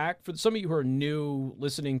goes back, for some of you who are new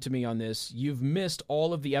listening to me on this, you've missed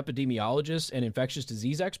all of the epidemiologists and infectious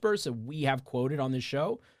disease experts that we have quoted on this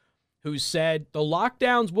show who said the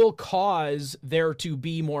lockdowns will cause there to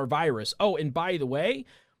be more virus. Oh, and by the way,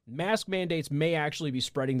 mask mandates may actually be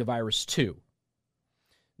spreading the virus too.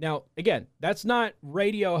 Now, again, that's not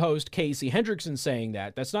radio host Casey Hendrickson saying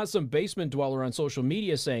that. That's not some basement dweller on social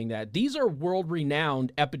media saying that. These are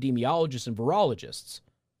world-renowned epidemiologists and virologists.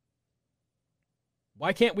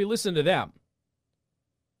 Why can't we listen to them?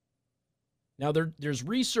 Now, there's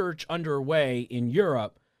research underway in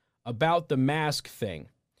Europe about the mask thing,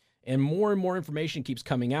 and more information keeps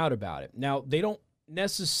coming out about it. Now, they don't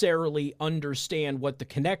necessarily understand what the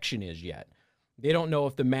connection is yet. They don't know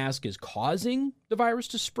if the mask is causing the virus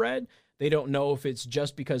to spread. They don't know if it's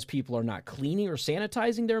just because people are not cleaning or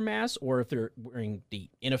sanitizing their masks, or if they're wearing the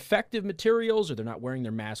ineffective materials, or they're not wearing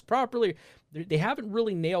their mask properly. They haven't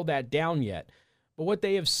really nailed that down yet. But what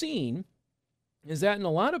they have seen is that in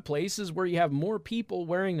a lot of places where you have more people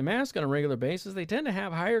wearing the mask on a regular basis, they tend to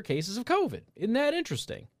have higher cases of COVID. Isn't that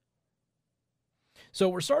interesting? So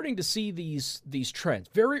we're starting to see these trends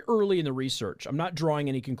very early in the research. I'm not drawing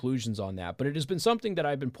any conclusions on that, but it has been something that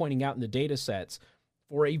I've been pointing out in the data sets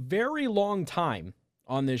for a very long time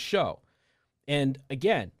on this show. And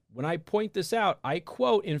again, when I point this out, I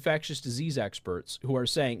quote infectious disease experts who are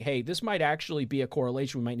saying, hey, this might actually be a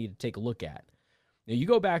correlation we might need to take a look at. Now, you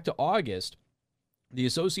go back to August, the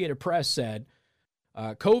Associated Press said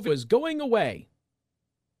COVID was going away.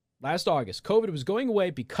 Last August, COVID was going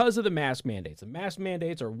away because of the mask mandates. The mask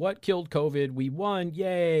mandates are what killed COVID. We won.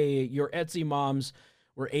 Yay. Your Etsy moms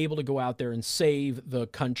were able to go out there and save the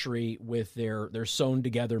country with their sewn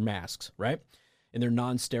together masks, right? In their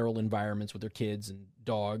non-sterile environments with their kids and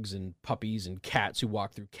dogs and puppies and cats who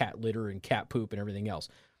walk through cat litter and cat poop and everything else.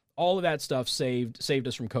 All of that stuff saved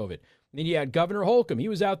us from COVID. And then you had Governor Holcomb. He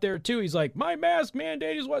was out there too. He's like, my mask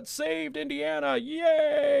mandate is what saved Indiana.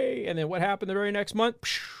 Yay. And then what happened the very next month?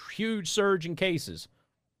 Huge surge in cases.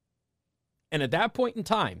 And at that point in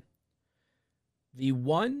time, the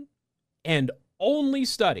one and only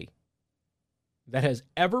study that has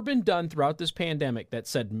ever been done throughout this pandemic that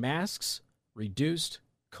said masks reduced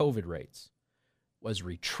COVID rates was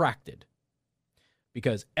retracted.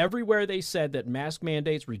 Because everywhere they said that mask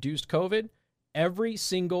mandates reduced COVID, every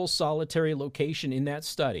single solitary location in that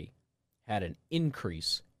study had an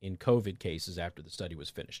increase in COVID cases after the study was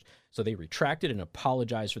finished. So they retracted and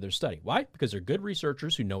apologized for their study. Why? Because they're good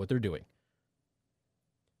researchers who know what they're doing.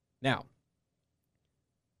 Now,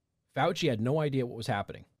 Fauci had no idea what was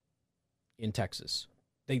happening in Texas.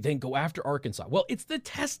 They then go after Arkansas. Well, it's the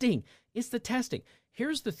testing. It's the testing.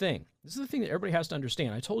 Here's the thing. This is the thing that everybody has to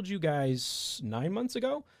understand. I told you guys 9 months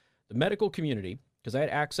ago, the medical community, because I had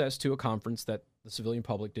access to a conference that the civilian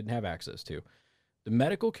public didn't have access to. The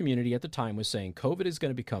medical community at the time was saying COVID is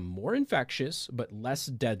going to become more infectious but less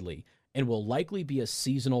deadly and will likely be a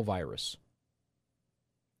seasonal virus.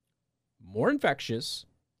 More infectious,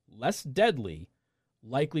 less deadly,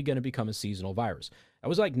 likely going to become a seasonal virus. That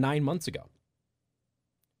was like 9 months ago.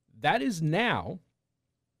 That is now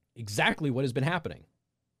exactly what has been happening.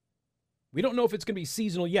 We don't know if it's going to be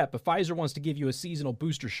seasonal yet, but Pfizer wants to give you a seasonal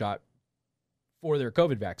booster shot for their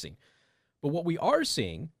COVID vaccine. But what we are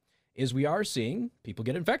seeing is people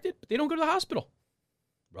get infected, but they don't go to the hospital.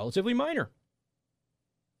 Relatively minor.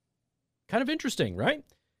 Kind of interesting, right?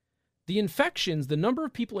 The infections, the number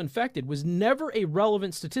of people infected was never a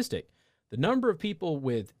relevant statistic. The number of people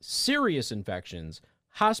with serious infections,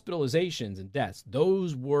 hospitalizations, and deaths,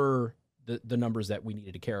 those were the numbers that we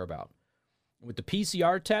needed to care about. With the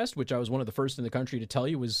PCR test, which I was one of the first in the country to tell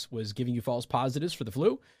you was giving you false positives for the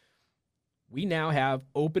flu, we now have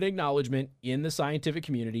open acknowledgement in the scientific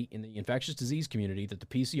community, in the infectious disease community, that the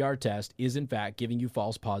PCR test is in fact giving you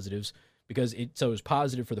false positives because it shows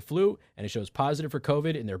positive for the flu and it shows positive for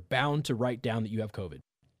COVID, and they're bound to write down that you have COVID.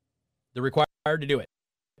 They're required to do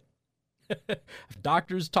it.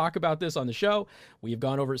 Doctors talk about this on the show. We have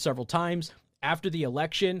gone over it several times. After the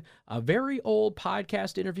election, a very old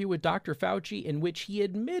podcast interview with Dr. Fauci in which he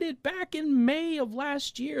admitted back in May of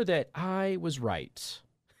last year that I was right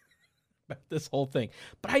about this whole thing.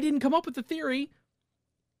 But I didn't come up with the theory.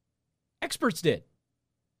 Experts did.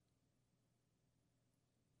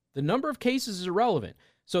 The number of cases is irrelevant.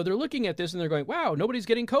 So they're looking at this and they're going, wow, nobody's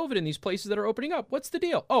getting COVID in these places that are opening up. What's the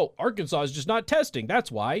deal? Oh, Arkansas is just not testing.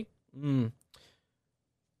 That's why. We'll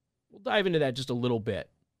dive into that just a little bit.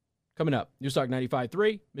 Coming up, Newstalk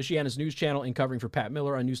 95.3, Michiana's news channel, and covering for Pat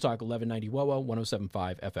Miller on Newstalk 1190 WOWO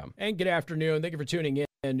 107.5 FM. And good afternoon. Thank you for tuning in.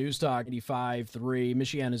 Newstalk 95.3,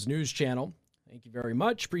 Michiana's news channel. Thank you very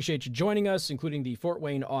much. Appreciate you joining us, including the Fort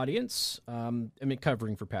Wayne audience.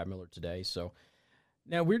 Covering for Pat Miller today. So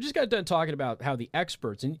now we just got done talking about how the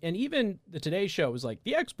experts, and even the Today Show was like,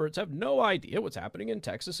 the experts have no idea what's happening in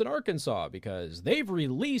Texas and Arkansas because they've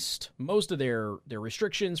released most of their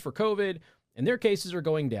restrictions for COVID, and their cases are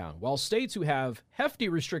going down. While states who have hefty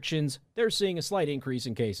restrictions, they're seeing a slight increase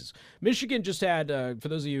in cases. Michigan just had, for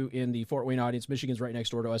those of you in the Fort Wayne audience, Michigan's right next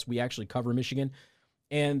door to us. We actually cover Michigan.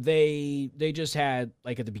 And they just had,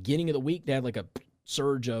 like at the beginning of the week, they had like a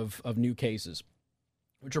surge of new cases,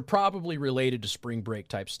 which are probably related to spring break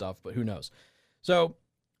type stuff, but who knows? So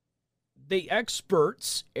the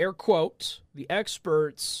experts, air quote, the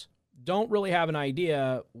experts don't really have an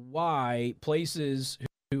idea why places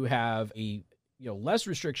who have less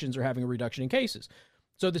restrictions are having a reduction in cases.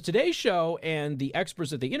 So the Today Show and the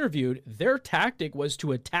experts that they interviewed, their tactic was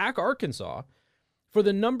to attack Arkansas for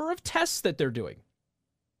the number of tests that they're doing.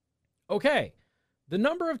 Okay, the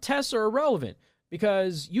number of tests are irrelevant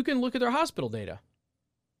because you can look at their hospital data.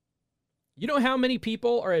 You know how many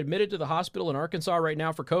people are admitted to the hospital in Arkansas right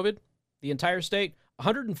now for COVID? The entire state?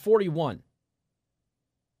 141.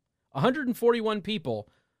 141 people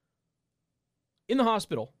in the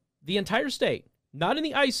hospital, the entire state, not in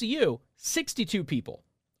the ICU. 62 people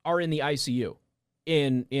are in the ICU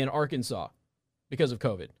in Arkansas because of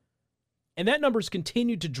COVID. And that number's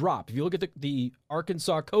continued to drop. If you look at the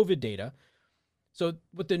Arkansas COVID data, so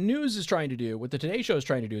what the news is trying to do, what the Today Show is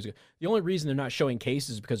trying to do is the only reason they're not showing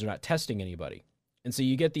cases is because they're not testing anybody. And so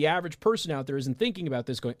you get the average person out there isn't thinking about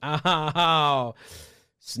this going, oh,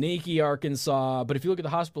 sneaky Arkansas. But if you look at the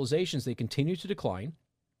hospitalizations, they continue to decline.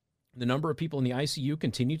 The number of people in the ICU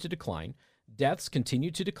continue to decline. Deaths continue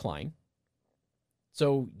to decline.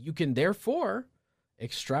 So you can therefore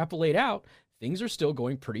extrapolate out things are still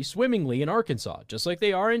going pretty swimmingly in Arkansas, just like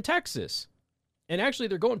they are in Texas. And actually,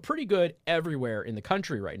 they're going pretty good everywhere in the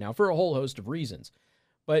country right now for a whole host of reasons.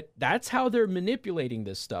 But that's how they're manipulating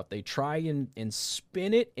this stuff. They try and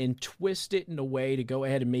spin it and twist it in a way to go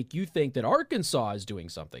ahead and make you think that Arkansas is doing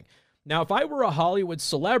something. Now, if I were a Hollywood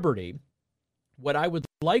celebrity, what I would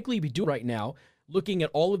likely be doing right now, looking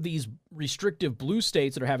at all of these restrictive blue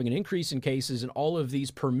states that are having an increase in cases and all of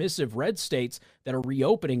these permissive red states that are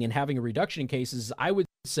reopening and having a reduction in cases, I would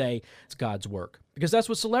say it's God's work. Because that's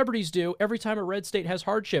what celebrities do every time a red state has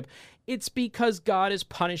hardship. It's because God is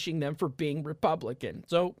punishing them for being Republican.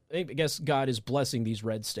 So I guess God is blessing these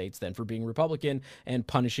red states then for being Republican and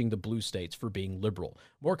punishing the blue states for being liberal.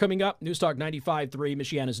 More coming up. Newstalk 95.3,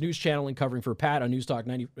 Michiana's news channel, and covering for Pat on Newstalk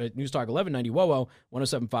 1190 WOWO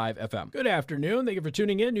 107.5 FM. Good afternoon. Thank you for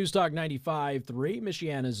tuning in. Newstalk 95.3,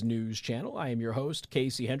 Michiana's news channel. I am your host,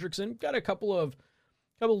 Casey Hendrickson. Got a couple of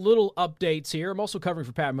Couple little updates here. I'm also covering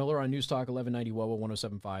for Pat Miller on News Talk 1190 WOWO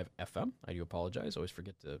 107.5 FM. I do apologize. I always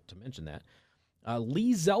forget to mention that.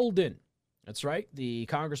 Lee Zeldin, that's right, the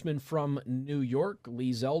congressman from New York,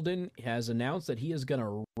 Lee Zeldin, has announced that he is going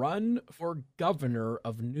to run for governor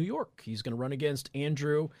of New York. He's going to run against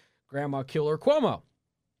Andrew Grandma Killer Cuomo.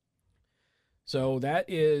 So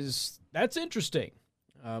that's interesting.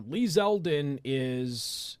 Lee Zeldin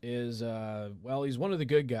is well, he's one of the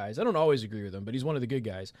good guys. I don't always agree with him, but he's one of the good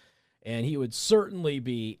guys. And he would certainly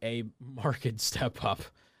be a marked step up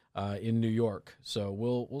in New York. So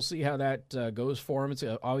we'll see how that goes for him. It's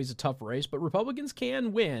always a tough race, but Republicans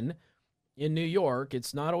can win in New York.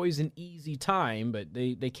 It's not always an easy time, but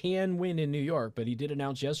they can win in New York. But he did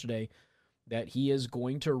announce yesterday that he is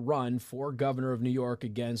going to run for governor of New York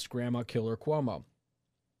against Grandma Killer Cuomo.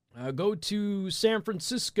 Go to San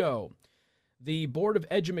Francisco. The Board of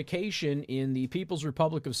Education in the People's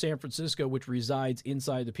Republic of San Francisco, which resides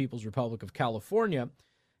inside the People's Republic of California,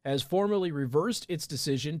 has formally reversed its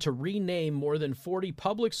decision to rename more than 40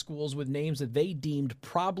 public schools with names that they deemed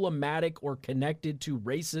problematic or connected to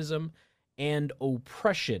racism and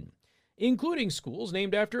oppression, including schools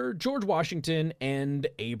named after George Washington and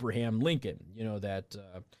Abraham Lincoln. You know, that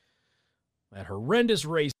horrendous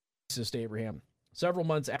racist Abraham. Several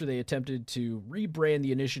months after they attempted to rebrand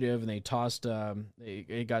the initiative and they tossed,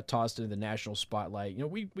 it got tossed into the national spotlight. You know,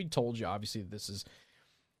 we told you obviously that this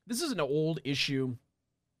is an old issue.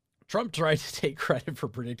 Trump tried to take credit for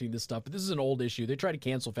predicting this stuff, but this is an old issue. They tried to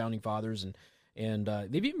cancel founding fathers, and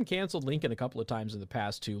they've even canceled Lincoln a couple of times in the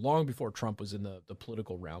past too, long before Trump was in the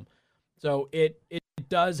political realm. So it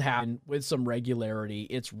does happen with some regularity.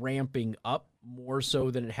 It's ramping up more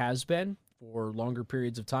so than it has been for longer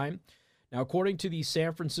periods of time. Now, according to the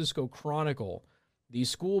San Francisco Chronicle, the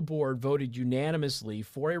school board voted unanimously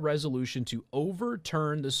for a resolution to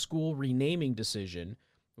overturn the school renaming decision,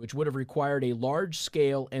 which would have required a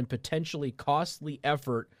large-scale and potentially costly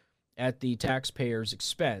effort at the taxpayers'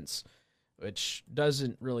 expense, which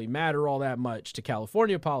doesn't really matter all that much to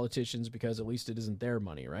California politicians because at least it isn't their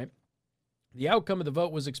money, right? The outcome of the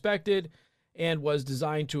vote was expected and was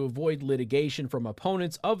designed to avoid litigation from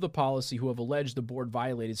opponents of the policy who have alleged the board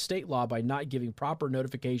violated state law by not giving proper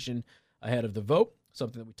notification ahead of the vote,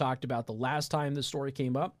 something that we talked about the last time this story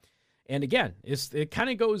came up. And again, it kind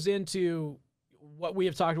of goes into what we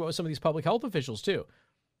have talked about with some of these public health officials too.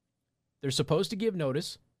 They're supposed to give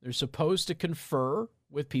notice. They're supposed to confer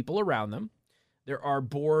with people around them. There are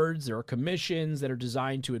boards, there are commissions that are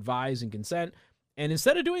designed to advise and consent. And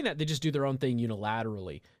instead of doing that, they just do their own thing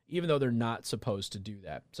unilaterally, even though they're not supposed to do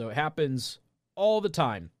that. So it happens all the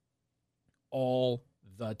time. All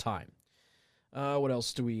the time. What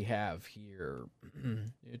else do we have here?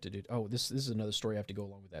 Oh, this is another story I have to go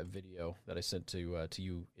along with that video that I sent to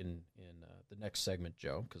you in the next segment,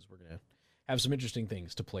 Joe, because we're going to have some interesting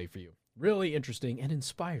things to play for you. Really interesting and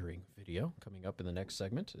inspiring video coming up in the next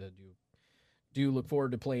segment. Do look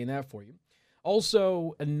forward to playing that for you.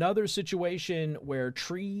 Also, another situation where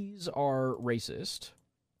trees are racist.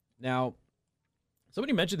 Now,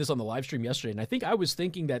 somebody mentioned this on the live stream yesterday, and I think I was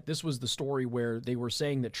thinking that this was the story where they were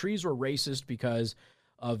saying that trees were racist because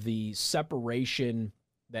of the separation,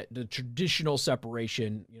 that the traditional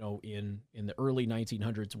separation, you know, in the early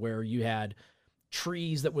 1900s, where you had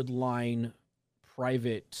trees that would line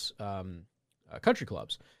private country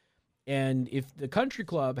clubs. And if the country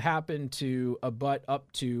club happened to abut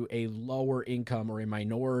up to a lower income or a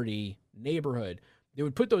minority neighborhood, they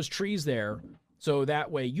would put those trees there so that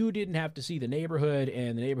way you didn't have to see the neighborhood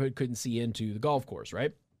and the neighborhood couldn't see into the golf course,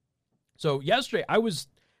 right? So yesterday I was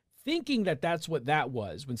thinking that that's what that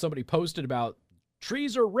was when somebody posted about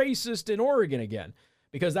trees are racist in Oregon again,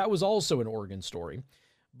 because that was also an Oregon story.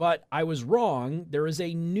 But I was wrong. There is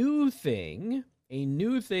a new thing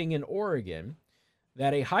in Oregon,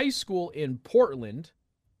 that a high school in Portland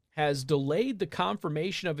has delayed the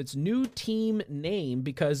confirmation of its new team name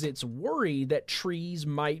because it's worried that trees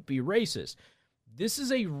might be racist. This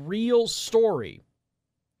is a real story.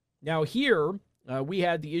 Now here, we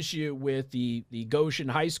had the issue with the Goshen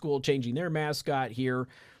High School changing their mascot here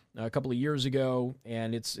a couple of years ago,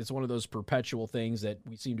 and it's one of those perpetual things that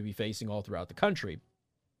we seem to be facing all throughout the country.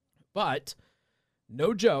 But,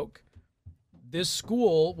 no joke, this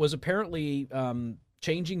school was apparently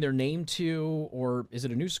changing their name to, or is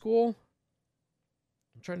it a new school?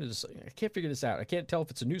 I'm trying to decide. I can't figure this out. I can't tell if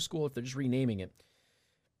it's a new school, if they're just renaming it.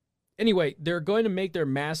 Anyway, they're going to make their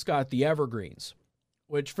mascot the Evergreens,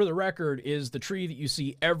 which, for the record, is the tree that you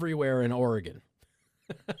see everywhere in Oregon,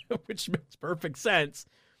 which makes perfect sense.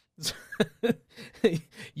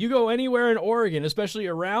 You go anywhere in Oregon, especially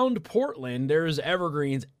around Portland, there's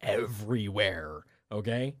evergreens everywhere.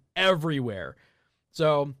 okay? Everywhere.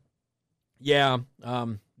 So, yeah,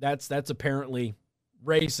 that's apparently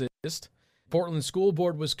racist. Portland School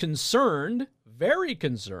Board was concerned, very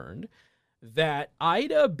concerned, that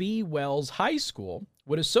Ida B. Wells High School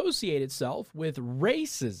would associate itself with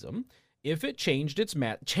racism if it changed its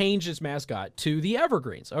mascot to the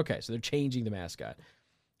Evergreens. Okay, so they're changing the mascot. I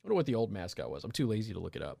wonder what the old mascot was. I'm too lazy to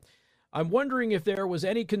look it up. I'm wondering if there was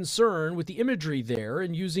any concern with the imagery there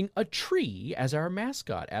and using a tree as our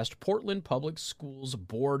mascot, asked Portland Public Schools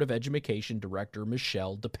Board of Education Director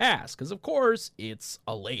Michelle DePass, because of course it's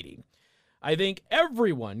a lady. I think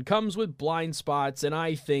everyone comes with blind spots, and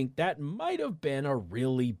I think that might have been a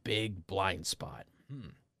really big blind spot.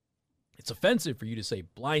 It's offensive for you to say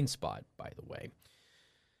blind spot, by the way.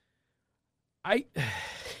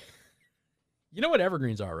 You know what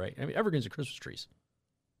evergreens are, right? I mean, evergreens are Christmas trees.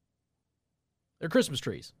 They're Christmas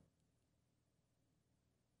trees.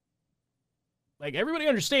 Like, everybody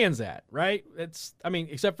understands that, right?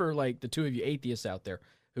 Except for, like, the two of you atheists out there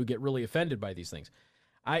who get really offended by these things.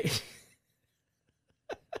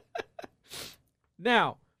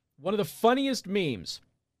 Now, one of the funniest memes,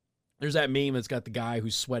 there's that meme that's got the guy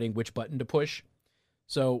who's sweating which button to push.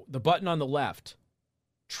 So, the button on the left,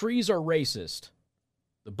 trees are racist.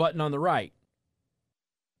 The button on the right,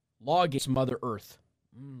 law against Mother Earth.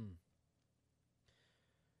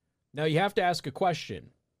 Now, you have to ask a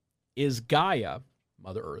question. Is Gaia,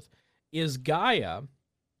 Mother Earth, is Gaia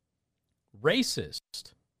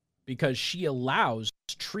racist because she allows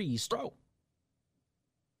trees to grow?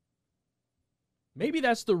 Maybe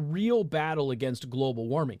that's the real battle against global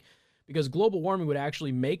warming, because global warming would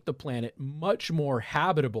actually make the planet much more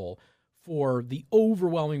habitable for the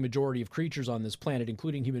overwhelming majority of creatures on this planet,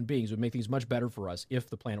 including human beings. It would make things much better for us if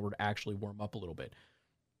the planet were to actually warm up a little bit.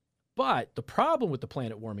 But the problem with the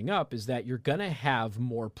planet warming up is that you're going to have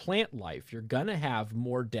more plant life. You're going to have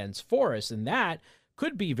more dense forests, and that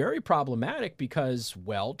could be very problematic because,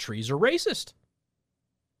 well, trees are racist.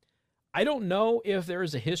 I don't know if there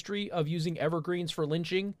is a history of using evergreens for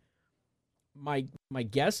lynching. My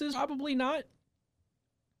guess is probably not.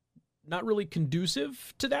 Not really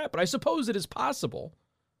conducive to that, but I suppose it is possible.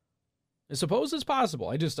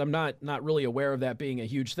 I'm not really aware of that being a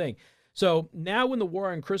huge thing. So now when the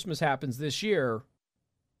war on Christmas happens this year,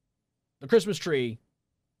 the Christmas tree,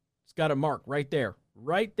 it's got a mark right there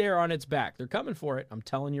on its back. They're coming for it. I'm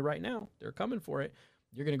telling you right now, they're coming for it.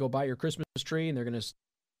 You're going to go buy your Christmas tree and they're going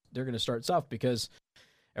to start stuff because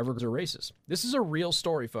evergreens are racist. This is a real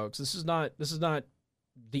story, folks. This is not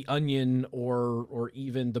The Onion or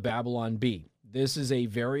even the Babylon Bee. This is a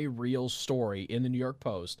very real story in the New York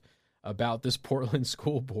Post about this Portland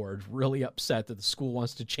school board really upset that the school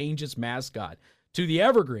wants to change its mascot to the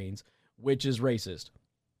Evergreens, which is racist.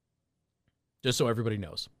 Just so everybody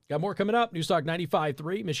knows. Got more coming up. Newstalk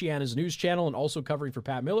 95.3, Michiana's news channel, and also covering for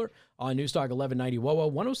Pat Miller on Newstalk 1190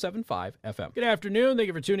 WOWO 107.5 FM. Good afternoon. Thank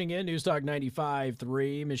you for tuning in. Newstalk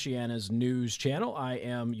 95.3, Michiana's news channel. I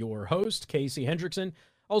am your host, Casey Hendrickson.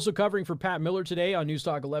 Also covering for Pat Miller today on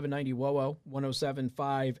Newstalk 1190 WOWO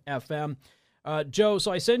 107.5 FM. Joe,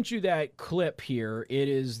 so I sent you that clip here. It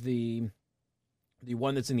is the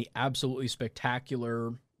one that's in the absolutely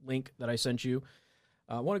spectacular link that I sent you.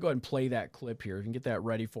 I want to go ahead and play that clip here. If you can get that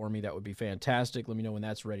ready for me, that would be fantastic. Let me know when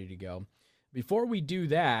that's ready to go. Before we do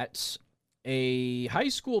that, a high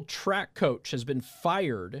school track coach has been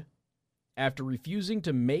fired after refusing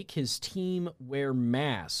to make his team wear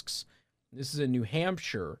masks. This is in New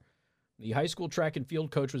Hampshire. The high school track and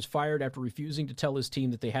field coach was fired after refusing to tell his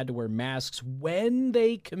team that they had to wear masks when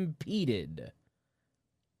they competed.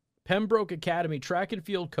 Pembroke Academy track and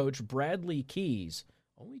field coach Bradley Keys,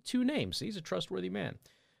 only two names, he's a trustworthy man,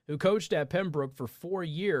 who coached at Pembroke for 4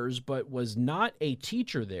 years but was not a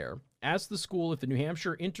teacher there, asked the school if the New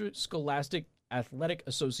Hampshire Interscholastic Athletic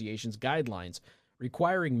Association's guidelines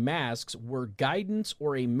requiring masks were guidance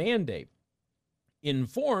or a mandate.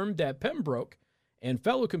 Informed that Pembroke and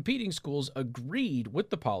fellow competing schools agreed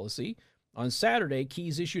with the policy, on Saturday,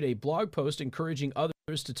 Keys issued a blog post encouraging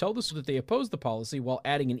others to tell the school that they opposed the policy while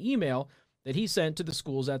adding an email that he sent to the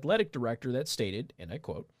school's athletic director that stated, and I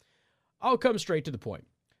quote, "I'll come straight to the point.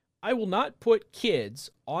 I will not put kids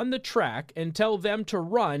on the track and tell them to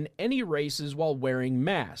run any races while wearing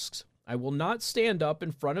masks. I will not stand up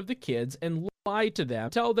in front of the kids and lie to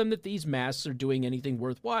them, tell them that these masks are doing anything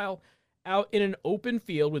worthwhile out in an open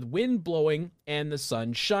field with wind blowing and the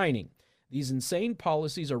sun shining. These insane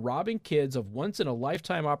policies are robbing kids of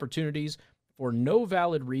once-in-a-lifetime opportunities for no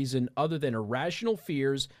valid reason other than irrational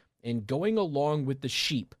fears and going along with the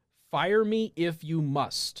sheep. Fire me if you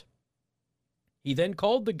must." He then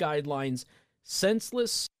called the guidelines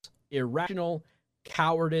senseless, irrational,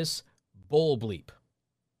 cowardice, bull bleep.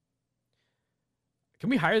 Can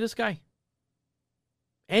we hire this guy?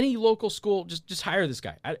 Any local school, just hire this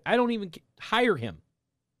guy. I don't even hire him.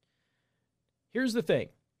 Here's the thing.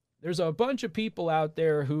 There's a bunch of people out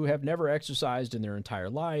there who have never exercised in their entire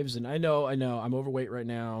lives. And I know, I'm overweight right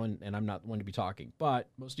now, and I'm not one to be talking. But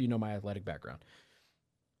most of you know my athletic background.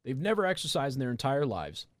 They've never exercised in their entire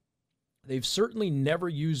lives. They've certainly never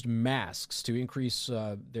used masks to increase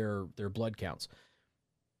their blood counts.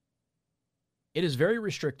 It is very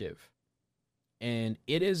restrictive, and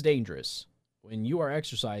it is dangerous when you are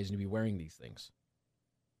exercising to be wearing these things.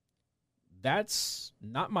 That's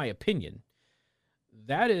not my opinion.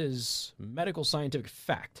 That is medical scientific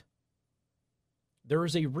fact. There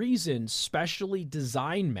is a reason specially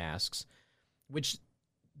designed masks, which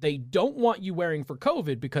they don't want you wearing for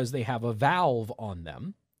COVID because they have a valve on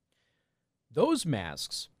them. Those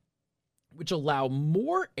masks, which allow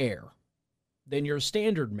more air than your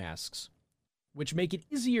standard masks, which make it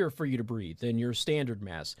easier for you to breathe than your standard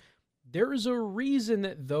masks, there is a reason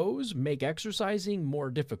that those make exercising more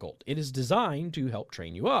difficult. It is designed to help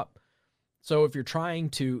train you up. So if you're trying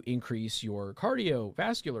to increase your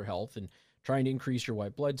cardiovascular health and trying to increase your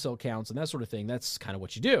white blood cell counts and that sort of thing, that's kind of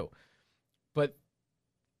what you do. But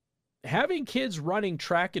having kids running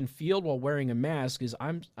track and field while wearing a mask is,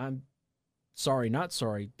 I'm sorry, not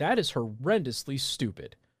sorry, that is horrendously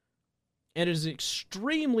stupid. And it is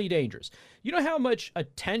extremely dangerous. You know how much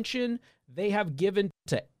attention they have given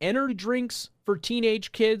to energy drinks for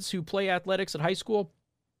teenage kids who play athletics at high school?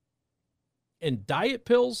 And diet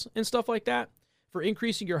pills and stuff like that for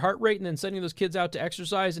increasing your heart rate and then sending those kids out to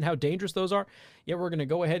exercise, and how dangerous those are. Yet we're going to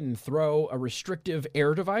go ahead and throw a restrictive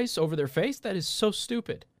air device over their face? That is so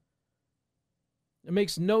stupid. It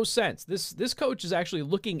makes no sense. This coach is actually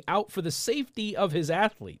looking out for the safety of his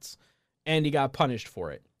athletes, and he got punished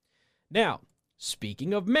for it. Now,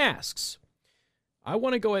 speaking of masks, I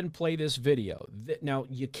want to go ahead and play this video. Now,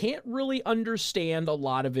 you can't really understand a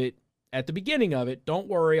lot of it at the beginning of it. Don't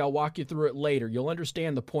worry, I'll walk you through it later. You'll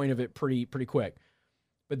understand the point of it pretty quick.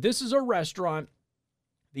 But this is a restaurant.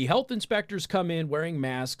 The health inspectors come in wearing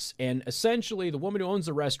masks, and essentially the woman who owns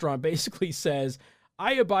the restaurant basically says,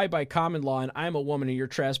 "I abide by common law, and I'm a woman, and you're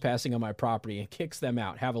trespassing on my property," and kicks them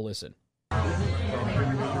out. Have a listen.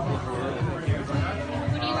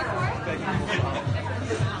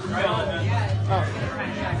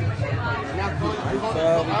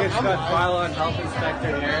 So we just got file on health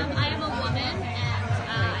inspector here. I am a woman, and I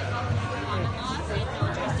follow common law, so I have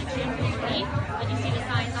no jurisdiction over me. But you see the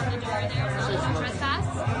signs on the door there, so no trespass.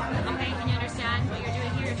 Okay, can you understand what you're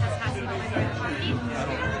doing here? You're trespassing on my private property. You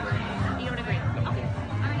don't agree? Okay,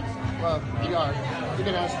 all right. Well, we are. You're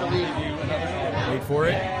gonna ask to leave. Wait for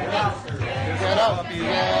it. Get up! Get up!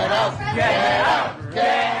 Get up! Get up! Get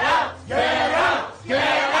up! Get up! Get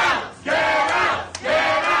up!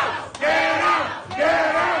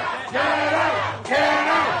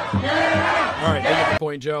 All right, you get the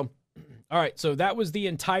point, Joe. All right, so that was the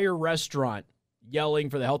entire restaurant yelling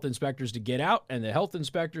for the health inspectors to get out, and the health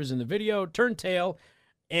inspectors in the video turn tail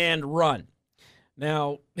and run.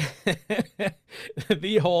 Now,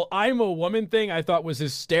 the whole "I'm a woman" thing I thought was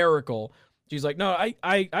hysterical. She's like, "No,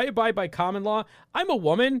 I abide by common law. I'm a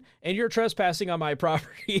woman, and you're trespassing on my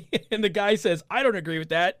property." And the guy says, "I don't agree with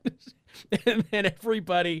that." And then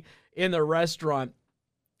everybody in the restaurant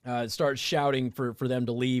starts shouting for them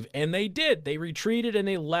to leave, and they did. They retreated and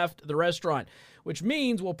they left the restaurant, which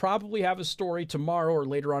means we'll probably have a story tomorrow or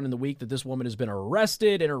later on in the week that this woman has been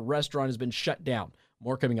arrested and her restaurant has been shut down.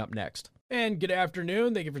 More coming up next. And good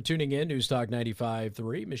afternoon. Thank you for tuning in. News Talk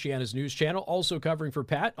 95.3, Michiana's news channel. Also covering for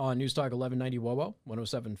Pat on News Talk 1190 WOWO,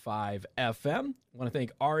 107.5 FM. I want to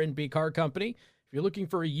thank R&B Car Company. If you're looking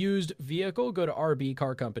for a used vehicle, go to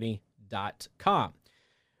rbcarcompany.com.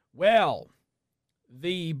 Well,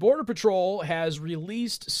 the Border Patrol has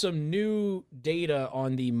released some new data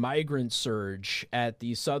on the migrant surge at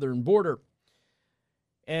the southern border.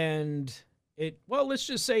 And let's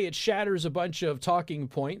just say it shatters a bunch of talking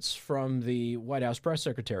points from the White House press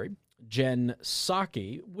secretary, Jen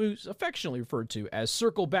Psaki, who's affectionately referred to as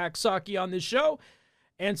Circle Back Psaki on this show.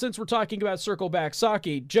 And since we're talking about Circle Back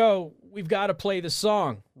Psaki, Joe, we've got to play the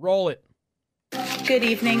song. Roll it. Good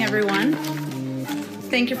evening, everyone.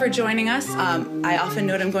 Thank you for joining us. I often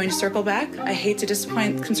note I'm going to circle back. I hate to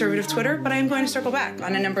disappoint conservative Twitter, but I am going to circle back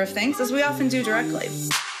on a number of things, as we often do directly.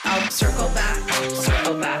 I'll circle back,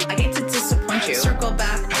 circle back. I hate to disappoint you. Circle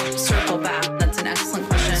back, circle back. That's an excellent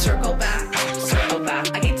question. Circle back, circle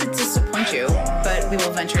back. I hate to disappoint you, but we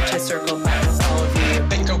will venture to circle back with all of you.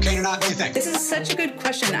 Think cocaine or not? What do you think? This is such such a good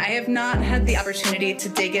question. I have not had the opportunity to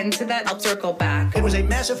dig into that. I'll circle back. It was a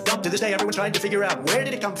massive dump. To this day, everyone's trying to figure out where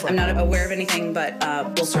did it come from. I'm not aware of anything, but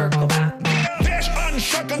we'll circle back. This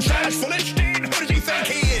uncircumcised Philistine, who does he think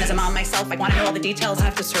he is? As a mom myself, I want to know all the details. I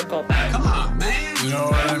have to circle back. Come on, man. You know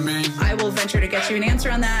what I mean? I will venture to get you an answer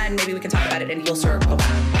on that, and maybe we can talk about it, and you'll circle back.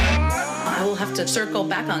 I will have to circle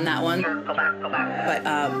back on that one. But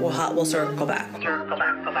we'll circle back.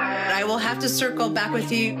 But I will have to circle back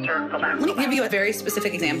with you. Let me give you a very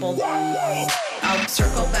specific example. I'll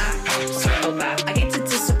circle back, circle back. I hate to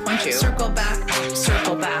disappoint you. Circle back,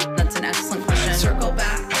 circle back. That's an excellent question. Circle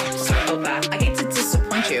back, circle back. I hate to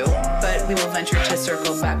disappoint you, but we will venture to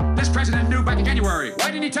circle back. This president knew back in January.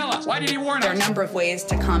 Why didn't he tell us? Why did he warn us? There are a number of ways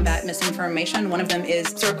to combat misinformation. One of them is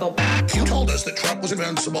circle back. You told us that Trump was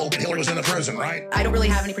invincible and Hillary was in the prison, right? I don't really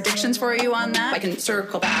have any predictions for you on that. I can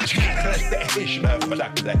circle back.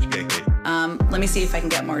 Let me see if I can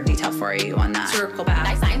get more detail for you on that. Circle back.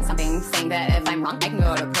 I signed something saying that if I'm wrong, I can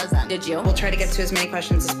go to prison. Did you? We'll try to get to as many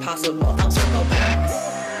questions as possible. I'll circle back.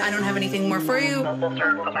 I don't have anything more for you.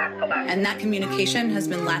 And that communication has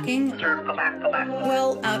been lacking.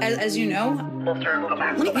 Well, as you know,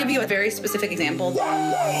 let me give you a very specific example.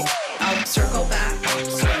 I'll circle back,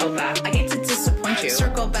 circle back. I hate to disappoint you.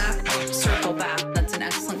 Circle back, circle back. That's an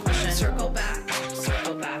excellent question. Circle back,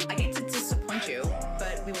 circle back. I hate to disappoint you,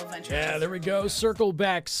 but we will venture. Yeah, there we go. Circle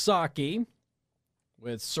back Psaki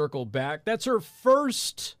with Circle Back. That's her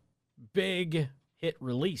first big hit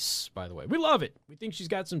release, by the way. We love it. We think she's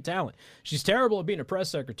got some talent. She's terrible at being a press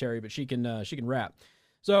secretary, but she can rap.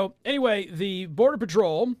 So anyway, the Border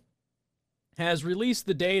Patrol has released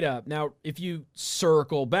the data. Now, if you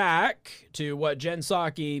circle back to what Jen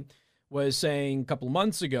Psaki was saying a couple of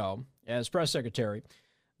months ago as press secretary,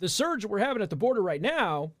 the surge that we're having at the border right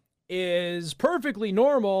now is perfectly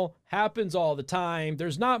normal, happens all the time.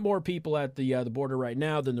 There's not more people at the border right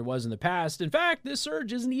now than there was in the past. In fact, this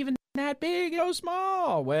surge isn't even that big,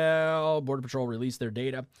 small. Well, Border Patrol released their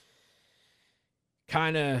data.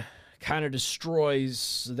 Kind of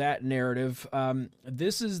destroys that narrative.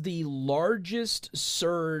 This is the largest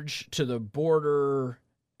surge to the border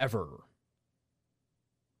ever.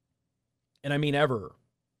 And I mean ever.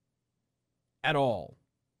 At all.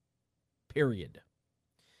 Period.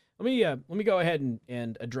 Let me go ahead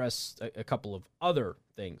and address a couple of other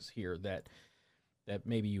things here that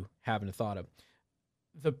maybe you haven't thought of.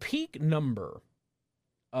 The peak number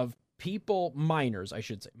of people, minors, I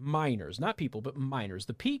should say, minors, not people, but minors.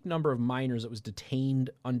 The peak number of minors that was detained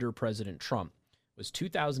under President Trump was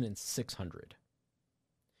 2,600.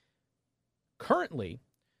 Currently,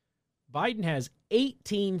 Biden has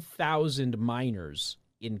 18,000 minors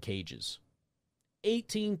in cages.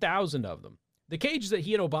 18,000 of them. The cages that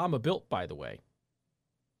he and Obama built, by the way.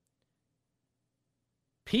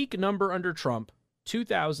 Peak number under Trump,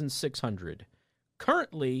 2,600.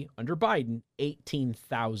 Currently, under Biden,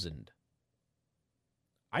 18,000.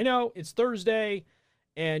 I know it's Thursday,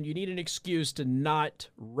 and you need an excuse to not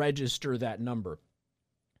register that number.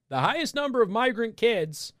 The highest number of migrant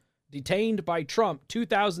kids detained by Trump,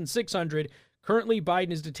 2,600. Currently,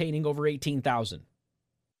 Biden is detaining over 18,000.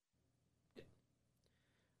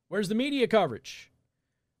 Where's the media coverage?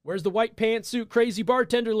 Where's the white pantsuit crazy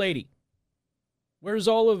bartender lady? Where's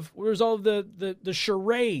all of the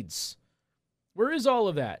charades? Where is all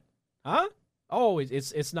of that? Huh? Oh,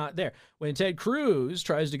 it's not there. When Ted Cruz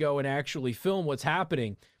tries to go and actually film what's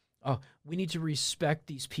happening, oh, we need to respect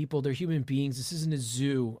these people. They're human beings. This isn't a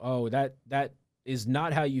zoo. Oh, that is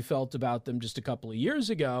not how you felt about them just a couple of years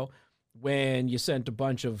ago when you sent a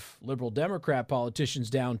bunch of liberal Democrat politicians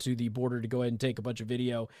down to the border to go ahead and take a bunch of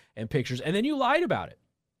video and pictures, and then you lied about it.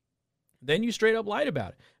 Then you straight up lied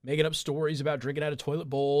about it, making up stories about drinking out of toilet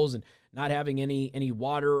bowls and not having any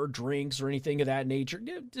water or drinks or anything of that nature.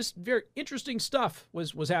 Just very interesting stuff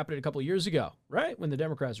was happening a couple of years ago, right, when the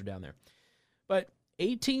Democrats were down there. But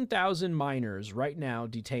 18,000 minors right now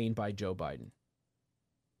detained by Joe Biden.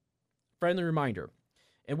 Friendly reminder,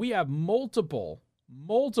 and we have multiple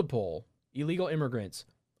illegal immigrants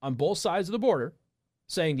on both sides of the border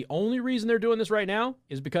saying the only reason they're doing this right now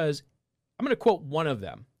is because, I'm going to quote one of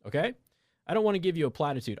them, okay? I don't want to give you a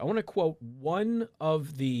platitude. I want to quote one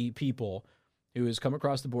of the people who has come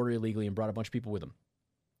across the border illegally and brought a bunch of people with him.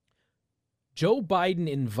 Joe Biden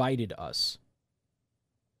invited us.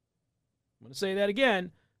 I'm going to say that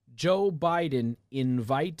again. Joe Biden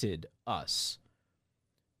invited us.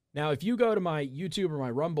 Now, if you go to my YouTube or my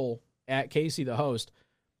Rumble at Casey the Host,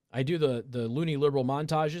 I do the loony liberal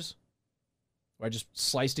montages where I just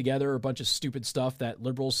slice together a bunch of stupid stuff that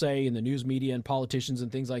liberals say in the news media and politicians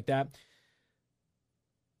and things like that.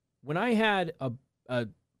 When I had a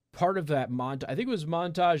part of that montage. I think it was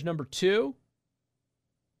montage number 2,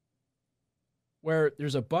 where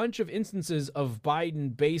there's a bunch of instances of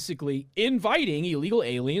Biden basically inviting illegal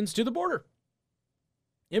aliens to the border.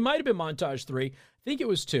 It might have been montage 3. I think it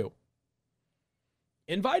was 2.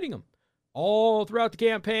 Inviting them all throughout the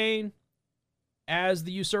campaign as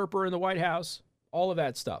the usurper in the White House, all of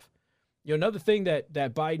that stuff. You know, another thing that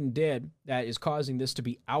Biden did that is causing this to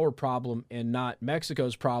be our problem and not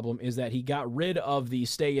Mexico's problem is that he got rid of the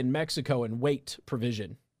stay in Mexico and wait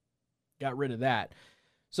provision. Got rid of that.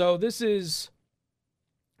 So this is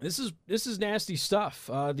nasty stuff.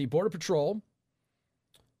 The Border Patrol,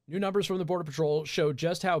 new numbers from the Border Patrol show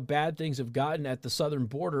just how bad things have gotten at the southern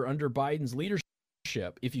border under Biden's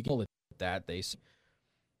leadership. If you call it that, they say.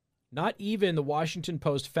 Not even the Washington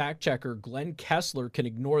Post fact checker Glenn Kessler can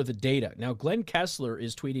ignore the data. Now, Glenn Kessler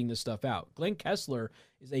is tweeting this stuff out. Glenn Kessler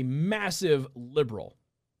is a massive liberal,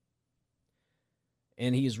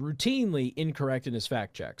 and he is routinely incorrect in his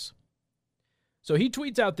fact checks. So he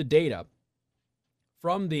tweets out the data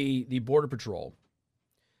from the Border Patrol.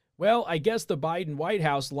 Well, I guess the Biden White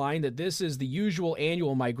House line that this is the usual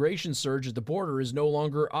annual migration surge at the border is no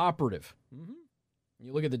longer operative. Mm-hmm.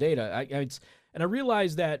 You look at the data, and I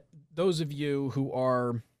realize that those of you who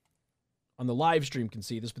are on the live stream can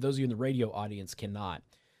see this, but those of you in the radio audience cannot.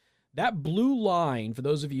 That blue line, for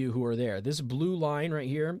those of you who are there, this blue line right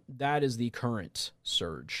here, that is the current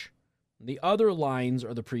surge. The other lines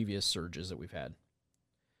are the previous surges that we've had.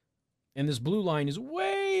 And this blue line is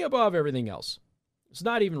way above everything else. It's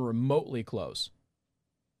not even remotely close.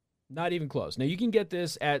 Not even close. Now, you can get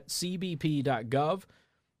this at cbp.gov.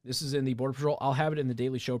 This is in the Border Patrol. I'll have it in the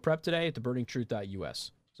Daily Show Prep today at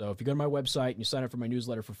theburningtruth.us. So if you go to my website and you sign up for my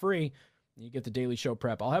newsletter for free, you get the Daily Show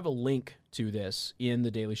Prep. I'll have a link to this in the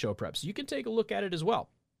Daily Show Prep. So you can take a look at it as well.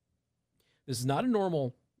 This is not a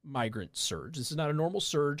normal migrant surge. This is not a normal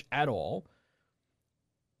surge at all.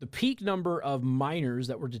 The peak number of minors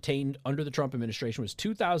that were detained under the Trump administration was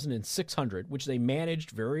 2,600, which they managed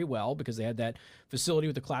very well because they had that facility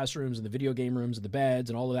with the classrooms and the video game rooms and the beds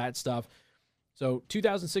and all of that stuff. So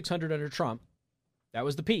 2,600 under Trump, that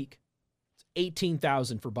was the peak. It's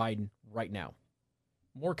 18,000 for Biden right now.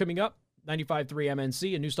 More coming up. 95.3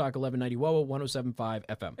 MNC and Newstalk 1190 WOWO 107.5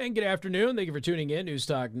 FM. And good afternoon. Thank you for tuning in.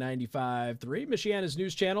 Newstalk 95.3, Michiana's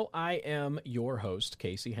news channel. I am your host,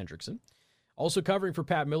 Casey Hendrickson. Also covering for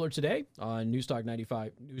Pat Miller today on Newstalk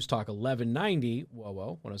 95, Newstalk 1190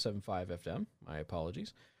 WOWO 107.5 FM. My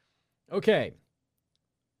apologies. Okay.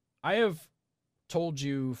 I have told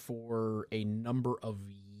you for a number of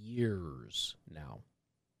years now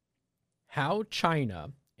how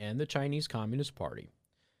China and the Chinese Communist Party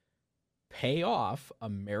pay off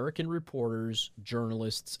American reporters,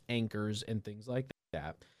 journalists, anchors, and things like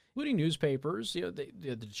that, including newspapers. You know,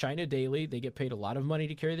 the China Daily, they get paid a lot of money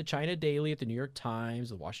to carry the China Daily at the New York Times,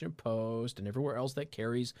 the Washington Post, and everywhere else that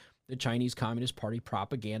carries the Chinese Communist Party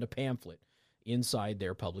propaganda pamphlet inside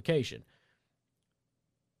their publication.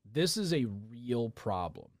 This is a real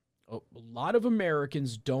problem. A lot of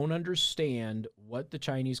Americans don't understand what the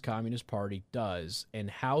Chinese Communist Party does and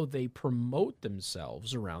how they promote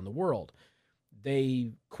themselves around the world.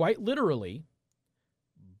 They quite literally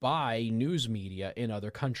buy news media in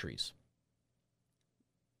other countries.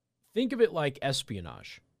 Think of it like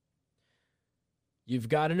espionage. You've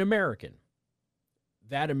got an American.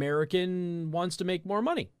 That American wants to make more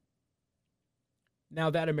money. Now,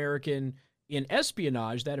 that American, in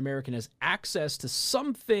espionage, that American has access to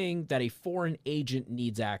something that a foreign agent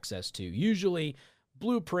needs access to, usually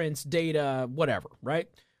blueprints, data, whatever, right?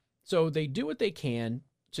 So they do what they can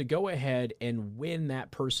to go ahead and win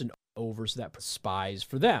that person over so that spies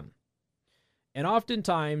for them. And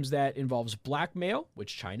oftentimes that involves blackmail,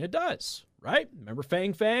 which China does, right? Remember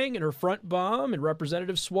Fang Fang and her front bum and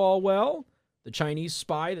Representative Swalwell, the Chinese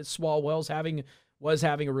spy that Swalwell was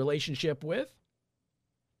having a relationship with?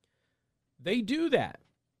 They do that.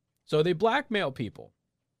 So they blackmail people.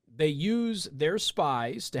 They use their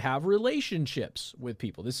spies to have relationships with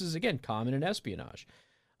people. This is, again, common in espionage.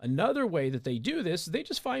 Another way that they do this, they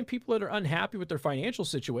just find people that are unhappy with their financial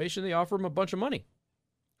situation. They offer them a bunch of money.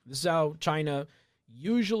 This is how China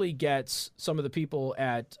usually gets some of the people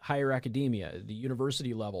at higher academia, the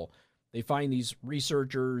university level. They find these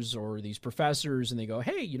researchers or these professors and they go,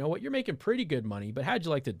 hey, you know what? You're making pretty good money, but how'd you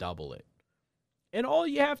like to double it? And all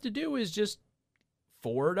you have to do is just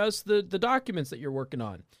forward us the documents that you're working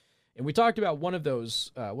on. And we talked about one of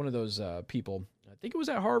those people. I think it was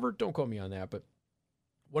at Harvard. Don't quote me on that, but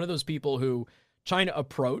one of those people who China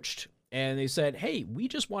approached and they said, hey, we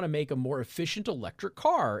just want to make a more efficient electric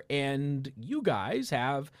car. And you guys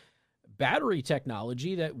have battery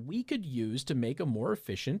technology that we could use to make a more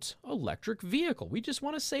efficient electric vehicle. We just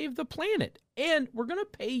want to save the planet. And we're going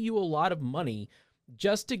to pay you a lot of money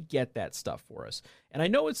just to get that stuff for us. And I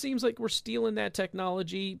know it seems like we're stealing that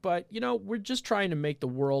technology, but, you know, we're just trying to make the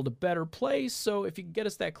world a better place. So if you can get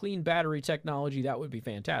us that clean battery technology, that would be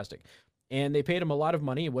fantastic. And they paid him a lot of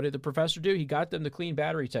money. And what did the professor do? He got them the clean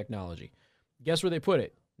battery technology. Guess where they put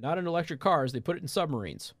it? Not in electric cars. They put it in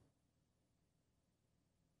submarines.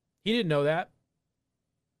 He didn't know that.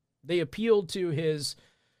 They appealed to his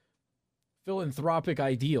philanthropic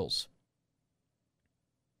ideals.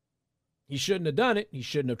 He shouldn't have done it. He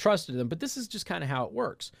shouldn't have trusted them. But this is just kind of how it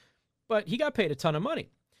works. But he got paid a ton of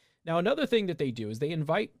money. Now, another thing that they do is they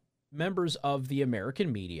invite members of the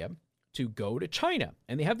American media to go to China.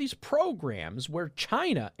 And they have these programs where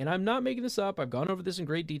China, and I'm not making this up, I've gone over this in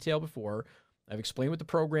great detail before. I've explained what the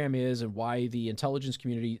program is and why the intelligence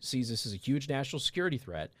community sees this as a huge national security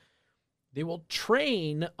threat. They will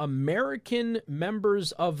train American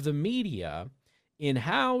members of the media in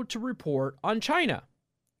how to report on China.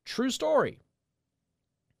 True story.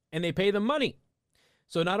 And they pay them money.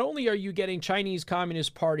 So not only are you getting Chinese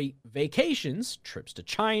Communist Party vacations, trips to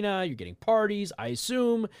China, you're getting parties. I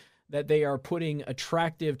assume that they are putting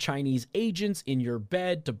attractive Chinese agents in your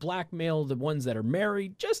bed to blackmail the ones that are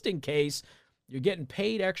married, just in case. You're getting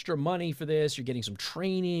paid extra money for this. You're getting some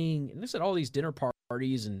training. And they said all these dinner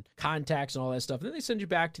parties and contacts and all that stuff. And then they send you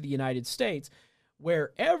back to the United States,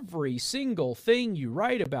 where every single thing you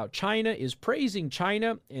write about China is praising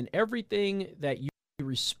China, and everything that you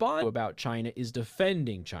respond to about China is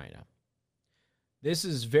defending China. This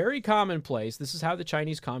is very commonplace. This is how the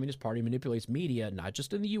Chinese Communist Party manipulates media, not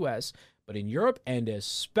just in the U.S., but in Europe and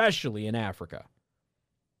especially in Africa.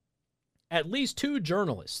 At least 2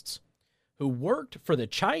 journalists who worked for the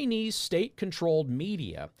Chinese state-controlled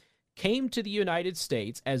media came to the United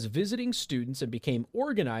States as visiting students and became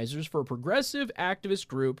organizers for a progressive activist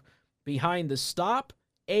group behind the Stop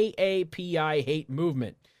AAPI Hate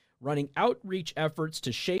movement, running outreach efforts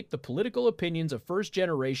to shape the political opinions of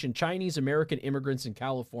first-generation Chinese-American immigrants in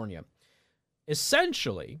California.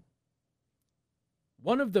 Essentially,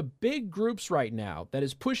 one of the big groups right now that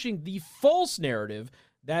is pushing the false narrative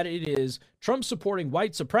that it is Trump-supporting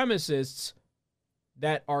white supremacists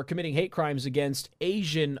that are committing hate crimes against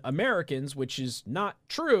Asian Americans, which is not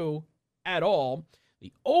true at all.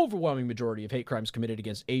 The overwhelming majority of hate crimes committed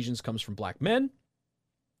against Asians comes from black men.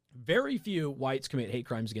 Very few whites commit hate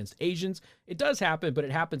crimes against Asians. It does happen, but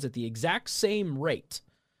it happens at the exact same rate.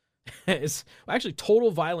 Actually,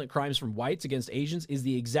 total violent crimes from whites against Asians is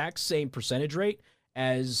the exact same percentage rate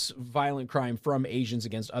as violent crime from Asians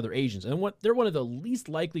against other Asians. And they're one of the least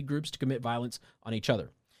likely groups to commit violence on each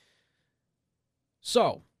other.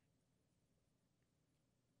 So,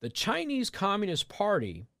 the Chinese Communist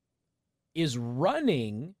Party is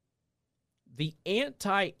running the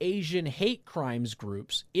anti-Asian hate crimes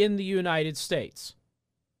groups in the United States.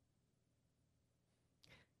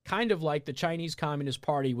 Kind of like the Chinese Communist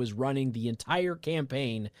Party was running the entire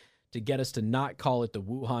campaign to get us to not call it the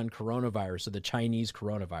Wuhan coronavirus or the Chinese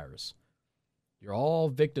coronavirus. You're all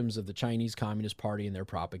victims of the Chinese Communist Party and their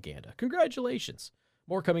propaganda. Congratulations.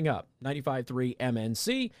 More coming up. 95.3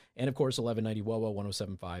 MNC and, of course, 1190 WOWO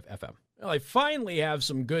 107.5 FM. Well, I finally have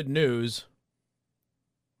some good news.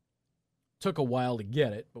 Took a while to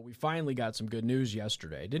get it, but we finally got some good news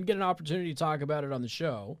yesterday. Didn't get an opportunity to talk about it on the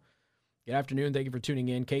show. Good afternoon. Thank you for tuning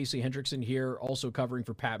in. Casey Hendrickson here, also covering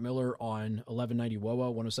for Pat Miller on 1190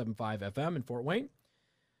 WOWO 107.5 FM in Fort Wayne.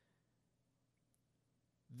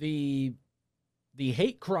 The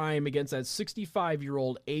hate crime against that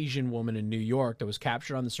 65-year-old Asian woman in New York that was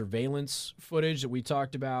captured on the surveillance footage that we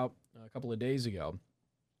talked about a couple of days ago.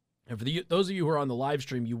 And for those of you who are on the live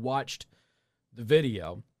stream, you watched the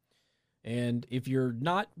video. And if you're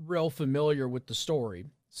not real familiar with the story,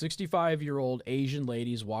 65-year-old Asian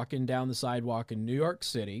ladies walking down the sidewalk in New York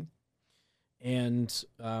City, and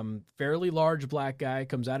fairly large black guy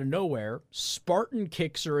comes out of nowhere, Spartan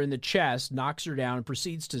kicks her in the chest, knocks her down, and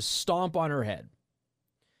proceeds to stomp on her head.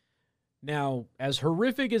 Now, as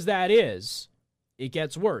horrific as that is, it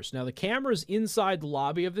gets worse. Now, the camera's inside the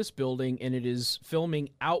lobby of this building, and it is filming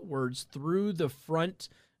outwards through the front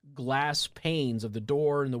glass panes of the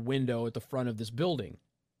door and the window at the front of this building.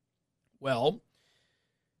 Well,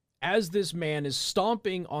 as this man is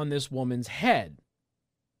stomping on this woman's head,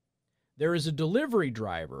 there is a delivery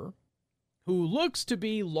driver who looks to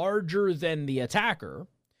be larger than the attacker,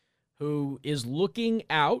 who is looking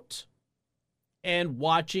out and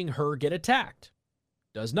watching her get attacked.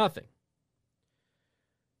 Does nothing.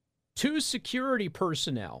 2 security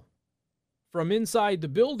personnel from inside the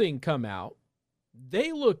building come out.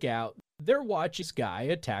 They look out. they're watching this guy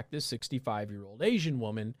attack this 65-year-old Asian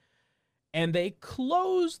woman, and they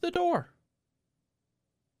close the door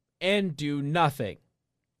and do nothing.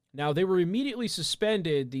 Now, they were immediately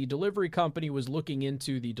suspended. The delivery company was looking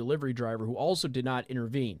into the delivery driver, who also did not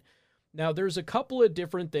intervene. Now, there's a couple of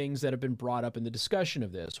different things that have been brought up in the discussion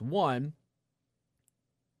of this. One,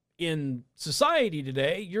 in society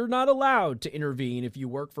today, you're not allowed to intervene if you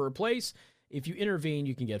work for a place. If you intervene,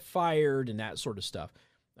 you can get fired and that sort of stuff.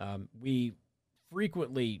 We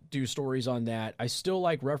frequently do stories on that. I still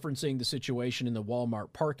like referencing the situation in the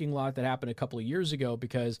Walmart parking lot that happened a couple of years ago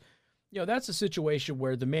because, that's a situation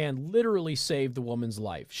where the man literally saved the woman's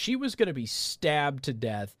life. She was going to be stabbed to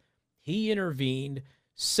death. He intervened,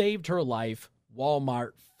 saved her life.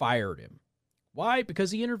 Walmart fired him. Why?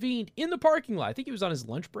 Because he intervened in the parking lot. I think he was on his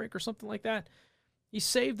lunch break or something like that. He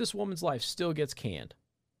saved this woman's life, still gets canned.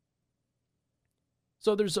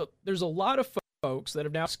 So there's a lot of folks that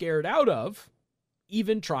have now scared out of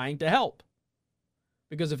even trying to help.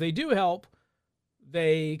 Because if they do help,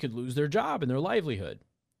 they could lose their job and their livelihood.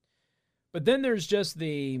 But then there's just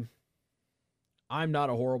the I'm not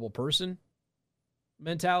a horrible person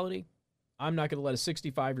mentality. I'm not going to let a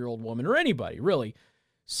 65-year-old woman or anybody really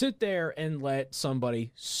sit there and let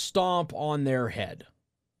somebody stomp on their head.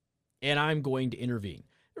 And I'm going to intervene.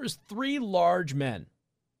 There's 3 large men.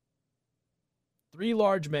 3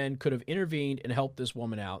 large men could have intervened and helped this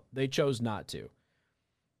woman out. They chose not to.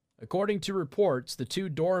 According to reports, the 2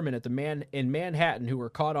 doormen in Manhattan who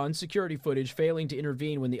were caught on security footage failing to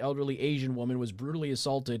intervene when the elderly Asian woman was brutally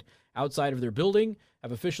assaulted outside of their building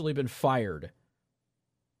have officially been fired.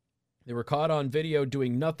 They were caught on video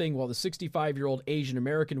doing nothing while the 65-year-old Asian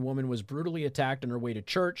American woman was brutally attacked on her way to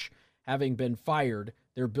church, having been fired.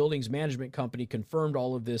 Their building's management company confirmed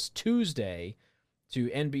all of this Tuesday to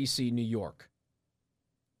NBC New York.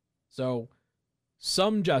 So,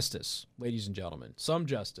 some justice, ladies and gentlemen, some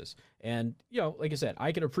justice. And, like I said,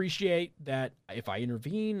 I can appreciate that if I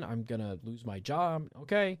intervene, I'm going to lose my job.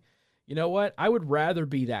 Okay. You know what? I would rather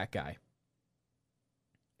be that guy.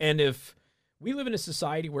 And if we live in a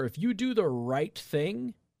society where if you do the right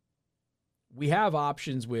thing, we have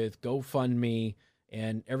options with GoFundMe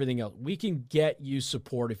and everything else. We can get you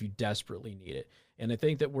support if you desperately need it. And I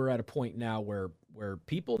think that we're at a point now where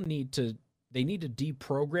people need to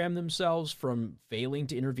deprogram themselves from failing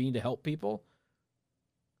to intervene to help people,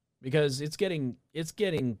 because it's getting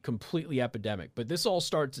completely epidemic. But this all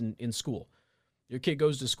starts in school. Your kid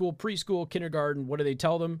goes to school, preschool, kindergarten. What do they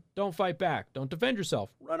tell them? Don't fight back. Don't defend yourself.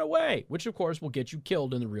 Run away, which of course will get you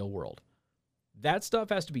killed in the real world. That stuff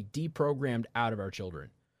has to be deprogrammed out of our children.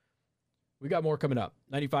 We got more coming up.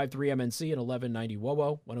 95.3 MNC and 1190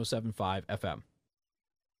 WOWO, 107.5 FM.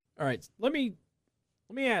 All right, let me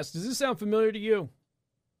ask, does this sound familiar to you?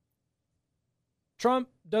 Trump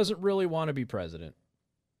doesn't really want to be president.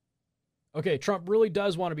 Okay, Trump really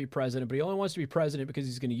does want to be president, but he only wants to be president because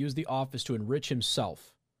he's going to use the office to enrich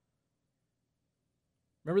himself.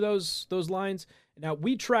 Remember those lines? Now,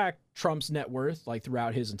 we track Trump's net worth like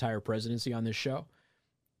throughout his entire presidency on this show,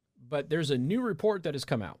 but there's a new report that has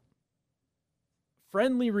come out.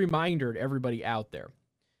 Friendly reminder to everybody out there.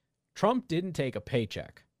 Trump didn't take a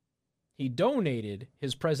paycheck. He donated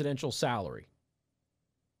his presidential salary.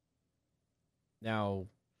 Now,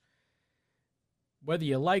 whether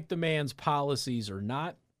you like the man's policies or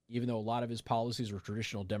not, even though a lot of his policies are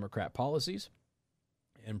traditional Democrat policies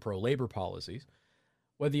and pro-labor policies,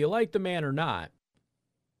 whether you like the man or not,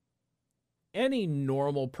 any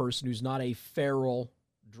normal person who's not a feral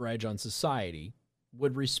dredge on society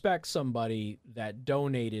would respect somebody that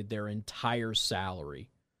donated their entire salary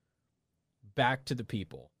back to the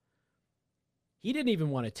people. He didn't even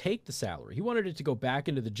want to take the salary. He wanted it to go back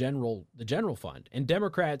into the general fund. And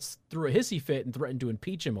Democrats threw a hissy fit and threatened to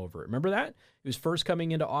impeach him over it. Remember that? He was first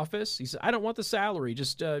coming into office. He said, I don't want the salary.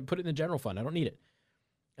 Just put it in the general fund. I don't need it.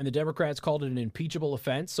 And the Democrats called it an impeachable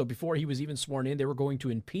offense. So before he was even sworn in, they were going to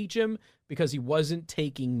impeach him because he wasn't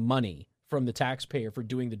taking money from the taxpayer for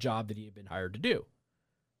doing the job that he had been hired to do.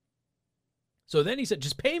 So then he said,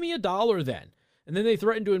 just pay me $1 then. And then they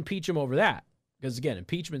threatened to impeach him over that. Because, again,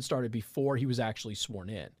 impeachment started before he was actually sworn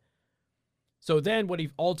in. So then what he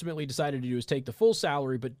ultimately decided to do is take the full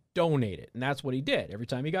salary but donate it. And that's what he did. Every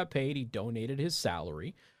time he got paid, he donated his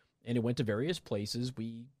salary. And it went to various places.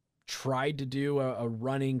 We tried to do a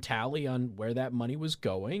running tally on where that money was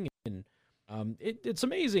going. And it's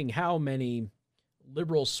amazing how many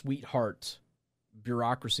liberal sweetheart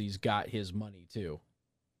bureaucracies got his money, too.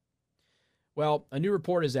 Well, a new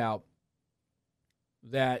report is out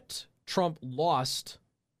that Trump lost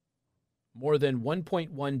more than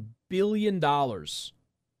 $1.1 billion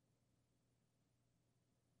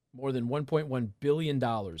more than $1.1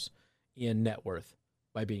 billion in net worth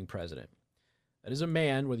by being president. That is a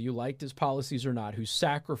man, whether you liked his policies or not, who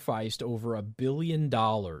sacrificed over $1 billion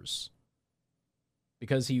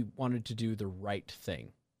because he wanted to do the right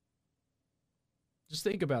thing. Just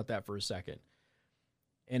think about that for a second,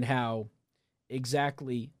 and how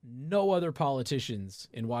exactly no other politicians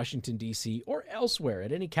in Washington, D.C. or elsewhere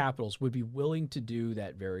at any capitals would be willing to do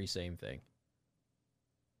that very same thing.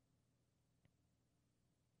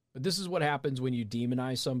 But this is what happens when you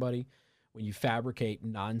demonize somebody, when you fabricate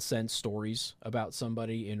nonsense stories about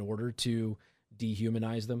somebody in order to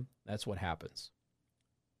dehumanize them. That's what happens.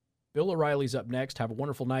 Bill O'Reilly's up next. Have a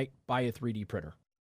wonderful night. Buy a 3D printer.